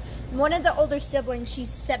because one of the older siblings, she's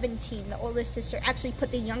 17, the oldest sister, actually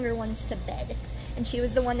put the younger ones to bed. And she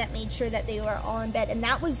was the one that made sure that they were all in bed. And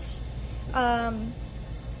that was,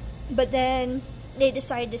 but then they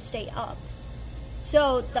decided to stay up.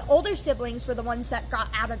 So the older siblings were the ones that got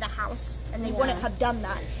out of the house, and they wouldn't have done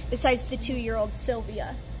that, besides the 2-year-old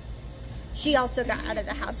Sylvia. She also got out of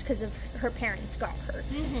the house because of her parents got hurt.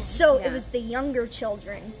 So it Yeah. was the younger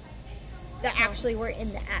children that actually were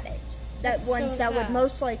in the attic. That That's ones so that would sad.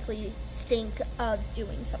 most likely think of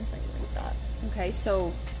doing something like that. Okay,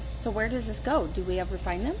 so where does this go? Do we ever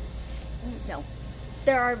find them? No.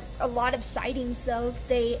 There are a lot of sightings though.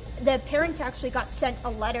 The parents actually got sent a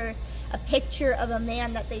letter, a picture of a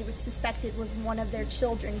man that they suspected was one of their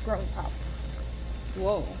children grown up.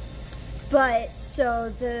 Whoa. But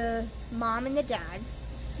so the mom and the dad,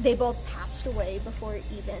 they both passed away before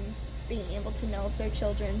even being able to know if their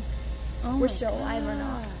children were still alive or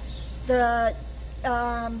not. The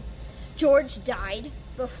George died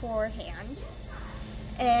beforehand,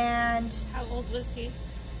 and How old was he?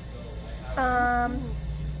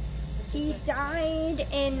 he died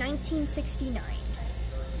in 1969.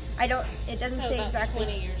 It doesn't So say about exactly.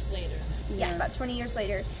 20 years later. Yeah, about 20 years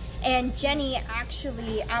later. And Jenny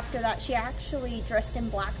actually, after that, she actually dressed in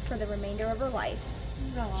black for the remainder of her life.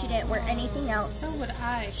 She didn't wear anything else. So would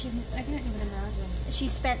I. I can't even imagine. She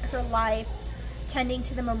spent her life tending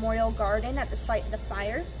to the memorial garden at the site of the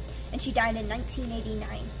fire, and she died in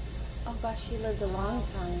 1989. Oh gosh, she lived a long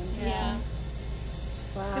time. Yeah.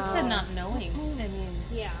 Wow. Just the not knowing. I mean,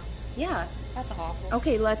 Yeah. Yeah. that's awful.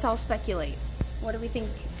 Okay, let's all speculate. What do we think?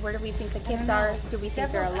 Where do we think the kids are? Do we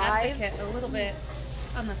think they're Devil's alive? advocate a little bit.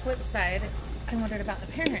 On the flip side, I wondered about the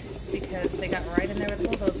parents because they got right in there with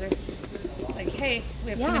the bulldozer. Like, hey,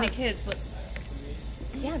 we have too many kids. Let's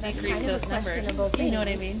that's decrease kind those of a numbers. questionable thing. You know what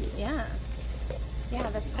I mean? Yeah,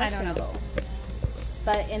 that's I don't know. questionable.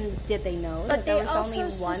 But did they know that there was only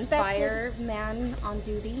one fireman on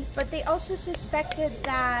duty? But they also suspected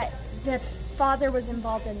that the father was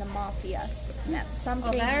involved in the mafia. That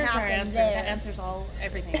something there's our happened answer. there. That answers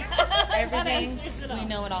everything. Everything. We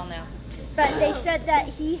know it all now. But they said that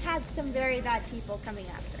he had some very bad people coming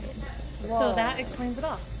after him. So that explains it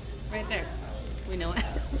all, right there. We know it.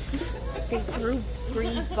 They threw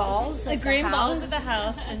green balls. The green balls at the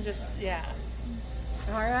house, and just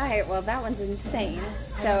All right. Well, that one's insane.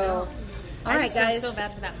 So, all right, guys. I feel so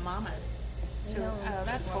bad for that mama. Oh,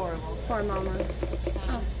 that's horrible. Poor mama.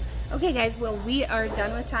 Oh. Okay, guys. Well, we are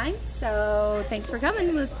done with time. So, thanks for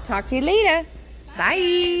coming. We'll talk to you later.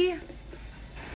 Bye.